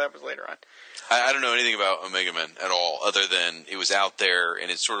 Well, that was later on. I don't know anything about Omega Men at all, other than it was out there, and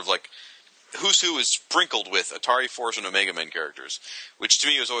it's sort of like Who's Who is sprinkled with Atari Force and Omega Men characters, which to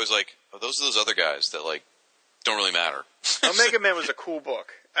me was always like, oh, those are those other guys that like don't really matter. Omega Men was a cool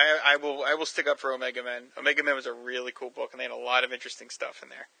book. I will stick up for Omega Men. Omega Men was a really cool book, and they had a lot of interesting stuff in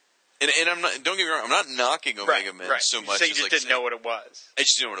there. And I'm not. Don't get me wrong. I'm not knocking Omega Men so much. So you just didn't know what it was. I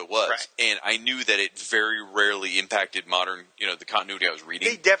just didn't know what it was, right. And I knew that it very rarely impacted modern, the continuity I was reading.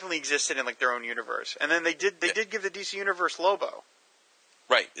 They definitely existed in like their own universe, and then they did give the DC Universe Lobo.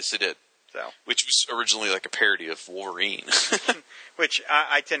 Right. Yes, they did. So, which was originally like a parody of Wolverine. Which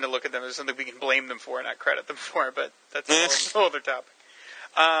I tend to look at them as something we can blame them for, not credit them for. But that's a whole other topic.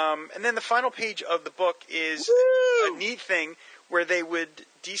 And then the final page of the book is a neat thing where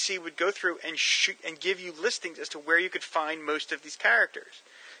DC would go through and give you listings as to where you could find most of these characters.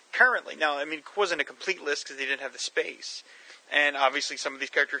 Currently, now, I mean, it wasn't a complete list because they didn't have the space. And obviously some of these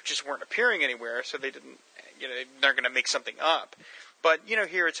characters just weren't appearing anywhere, so they didn't, they're going to make something up. But,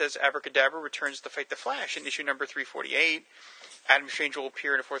 here it says Abracadabra returns to fight the Flash in issue number 348. Adam Strange will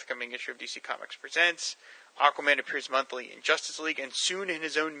appear in a forthcoming issue of DC Comics Presents. Aquaman appears monthly in Justice League and soon in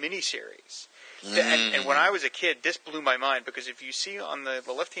his own miniseries. And when I was a kid, this blew my mind because if you see on the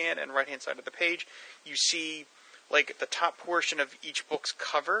left-hand and right-hand side of the page, you see like the top portion of each book's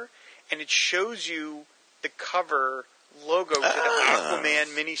cover, and it shows you the cover logo to the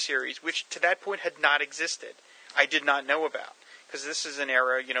Aquaman miniseries, which to that point had not existed. I did not know about because this is an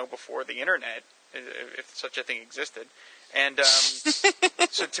era, before the internet, if such a thing existed. And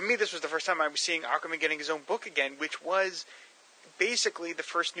so to me, this was the first time I was seeing Aquaman getting his own book again, which was basically the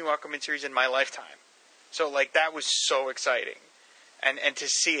first new Aquaman series in my lifetime. So, that was so exciting. And to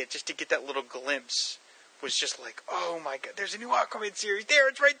see it, just to get that little glimpse, was just like, oh my god, there's a new Aquaman series there,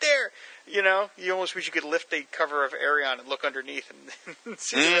 it's right there! You almost wish you could lift the cover of Arion and look underneath and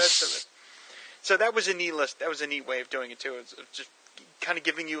see the rest of it. So that was a neat list. That was a neat way of doing it, too. It's just kind of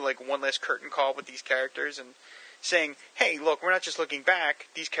giving you, one last curtain call with these characters and saying, hey, look, we're not just looking back.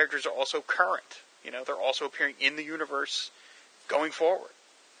 These characters are also current. They're also appearing in the universe going forward.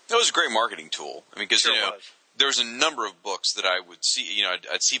 That was a great marketing tool. I mean, because, was. There's a number of books that I would see,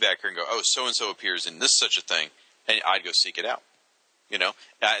 I'd see back here and go, oh, so-and-so appears in this such a thing, and I'd go seek it out.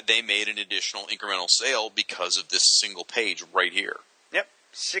 They made an additional incremental sale because of this single page right here. Yep,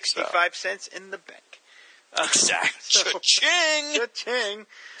 65 cents in the bank. Exactly. Cha-ching! Cha-ching!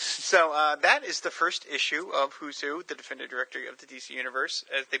 So that is the first issue of Who's Who, the Definitive Directory of the DC Universe,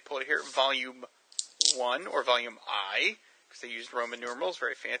 as they pull it here, Volume 1, or Volume I, because they used Roman numerals,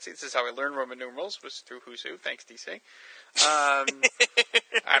 very fancy. This is how I learned Roman numerals, was through Who's Who, thanks DC.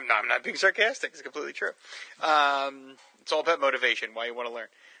 I'm not being sarcastic, it's completely true. It's all about motivation, why you want to learn.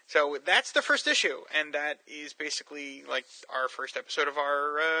 So that's the first issue, and that is basically our first episode of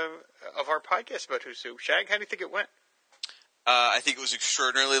our podcast about Who's Who. Shag, how do you think it went? I think it was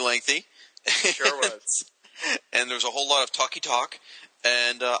extraordinarily lengthy. It sure was. And there was a whole lot of talky talk,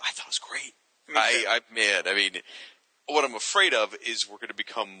 and I thought it was great. I mean, what I'm afraid of is we're going to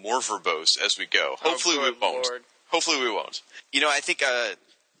become more verbose as we go. Hopefully we won't. Lord. Hopefully we won't. I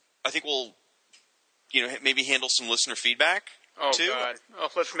think we'll, maybe handle some listener feedback. Oh, too. God. Oh,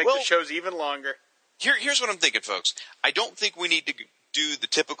 let's make the shows even longer. Here's what I'm thinking, folks. I don't think we need to do the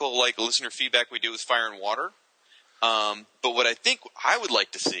typical, listener feedback we do with Fire and Water. But what I think I would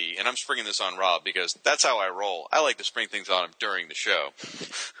like to see, and I'm springing this on Rob because that's how I roll. I like to spring things on him during the show.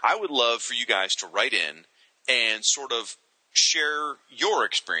 I would love for you guys to write in and sort of share your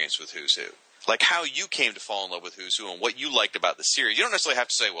experience with Who's Who. Like how you came to fall in love with Who's Who and what you liked about the series. You don't necessarily have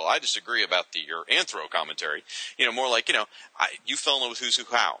to say, well, I disagree about your anthro commentary. More like, you fell in love with Who's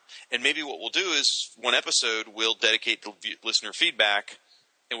Who how. And maybe what we'll do is one episode we'll dedicate to listener feedback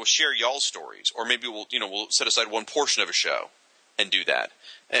and we'll share y'all's stories. Or maybe we'll set aside one portion of a show and do that.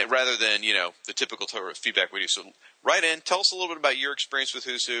 Rather than, the typical feedback we do. So write in, tell us a little bit about your experience with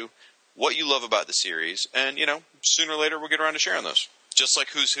Who's Who, what you love about the series, and, sooner or later we'll get around to sharing those. Just like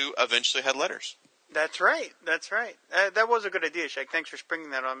Who's Who eventually had letters. That's right. That's right. That was a good idea, Shaq. Thanks for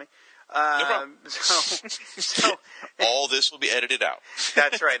springing that on me. No problem. So All this will be edited out.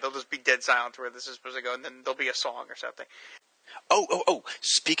 that's right. They'll just be dead silent where this is supposed to go, and then there'll be a song or something. Oh.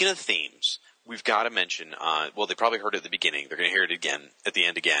 Speaking of themes, we've got to mention, well, they probably heard it at the beginning. They're going to hear it again at the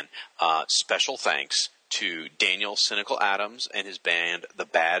end again. Special thanks to Daniel Cynical Adams and his band, the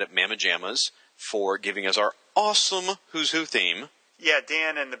Bad Mamma Jammas, for giving us our awesome Who's Who theme. Yeah,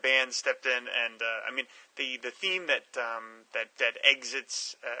 Dan and the band stepped in, and I mean the theme that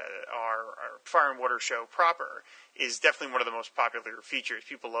exits our Fire and Water show proper is definitely one of the most popular features.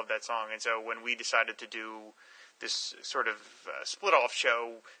 People love that song, and so when we decided to do this sort of split-off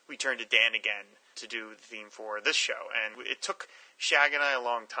show, we turned to Dan again to do the theme for this show, and it took Shag and I a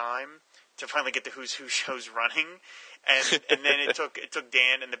long time to finally get the Who's Who shows running. And then it took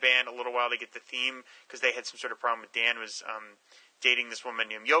Dan and the band a little while to get the theme because they had some sort of problem with Dan was dating this woman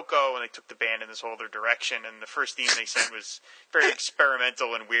named Yoko, and they took the band in this whole other direction. And the first theme they sent was very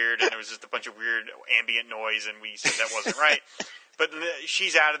experimental and weird, and there was just a bunch of weird ambient noise, and we said that wasn't right. But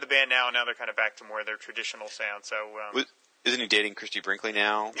she's out of the band now, and now they're kind of back to more of their traditional sound. So isn't he dating Christy Brinkley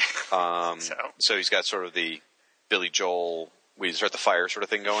now? So he's got sort of the Billy Joel, we start the fire sort of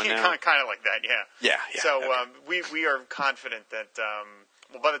thing going now? Kind of like that, yeah. Yeah. So okay. we are confident that,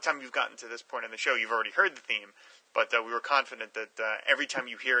 well, by the time you've gotten to this point in the show, you've already heard the theme. But we were confident that every time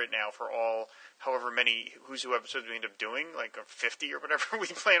you hear it now for however many Who's Who episodes we end up doing, like 50 or whatever we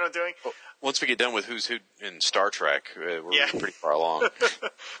plan on doing. Well, once we get done with Who's Who in Star Trek, we're pretty far along.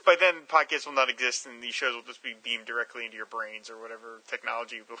 By then, podcasts will not exist, and these shows will just be beamed directly into your brains or whatever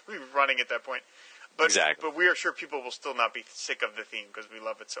technology will be running at that point. But, exactly. But we are sure people will still not be sick of the theme because we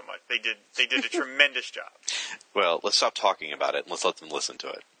love it so much. They did a tremendous job. Well, let's stop talking about it and let's let them listen to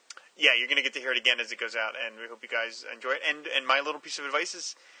it. Yeah, you're going to get to hear it again as it goes out, and we hope you guys enjoy it. And my little piece of advice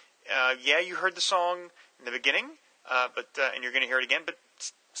is, you heard the song in the beginning, and you're going to hear it again, but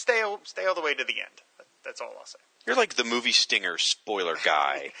stay all the way to the end. That's all I'll say. You're like the movie Stinger spoiler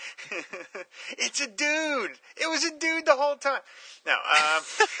guy. It's a dude. It was a dude the whole time. Now,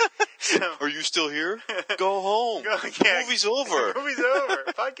 Are you still here? Go home. Yeah. Movie's over. Movie's over.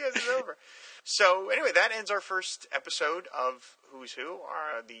 Podcast is over. So anyway, that ends our first episode of Who's Who,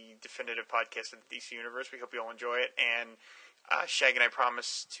 the definitive podcast of the DC Universe. We hope you all enjoy it. And Shag and I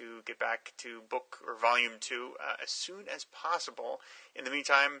promise to get back to book or volume 2 as soon as possible. In the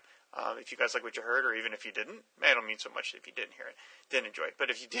meantime, if you guys like what you heard, or even if you didn't, I don't mean so much if you didn't hear it, didn't enjoy it.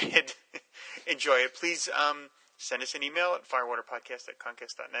 But if you did enjoy it, please send us an email at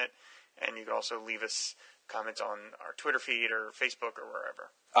firewaterpodcast@comcast.net. And you can also leave us comments on our Twitter feed or Facebook or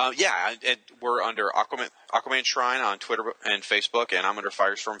wherever. We're under Aquaman Shrine on Twitter and Facebook, and I'm under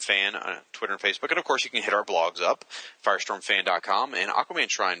Firestorm Fan on Twitter and Facebook. And, of course, you can hit our blogs up, firestormfan.com and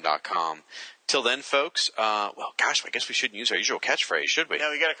aquamanshrine.com. Till then, folks, I guess we shouldn't use our usual catchphrase, should we?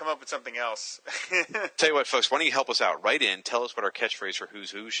 No, we got to come up with something else. Tell you what, folks, why don't you help us out? Write in, tell us what our catchphrase for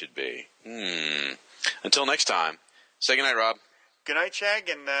Who's Who should be. Until next time, say goodnight, Rob. Good night, Shag,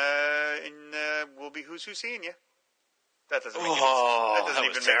 and we'll be Who's Who seeing you. That doesn't make any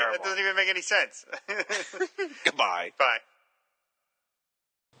sense. That doesn't even make any sense. Goodbye. Bye.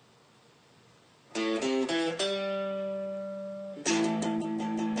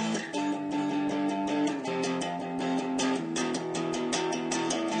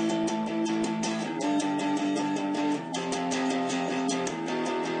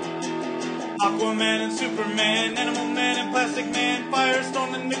 Aquaman and Superman, Animal Man and Plastic Man,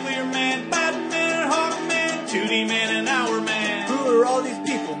 Firestorm and Nuclear Man, Batman and Hawkman, 2D Man and Hour Man. Who are all these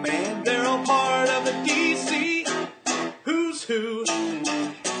people, man? They're all part of the DC Who's Who.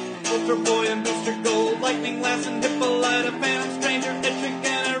 Ultra Boy and Booster Gold, Lightning Lass and Hippolyta, Phantom Stranger, Etrick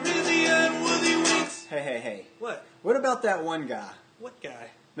and Arisia and Woolly Winks. Hey. What? What about that one guy? What guy?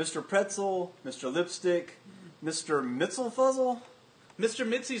 Mr. Pretzel, Mr. Lipstick, Mr. Mitzelfuzzle? Mr.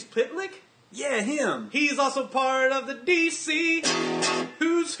 Mitzi's Pitlick? Yeah, him. He's also part of the DC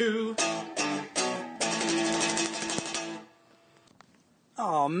Who's Who.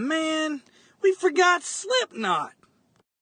 Oh man, we forgot Slipknot.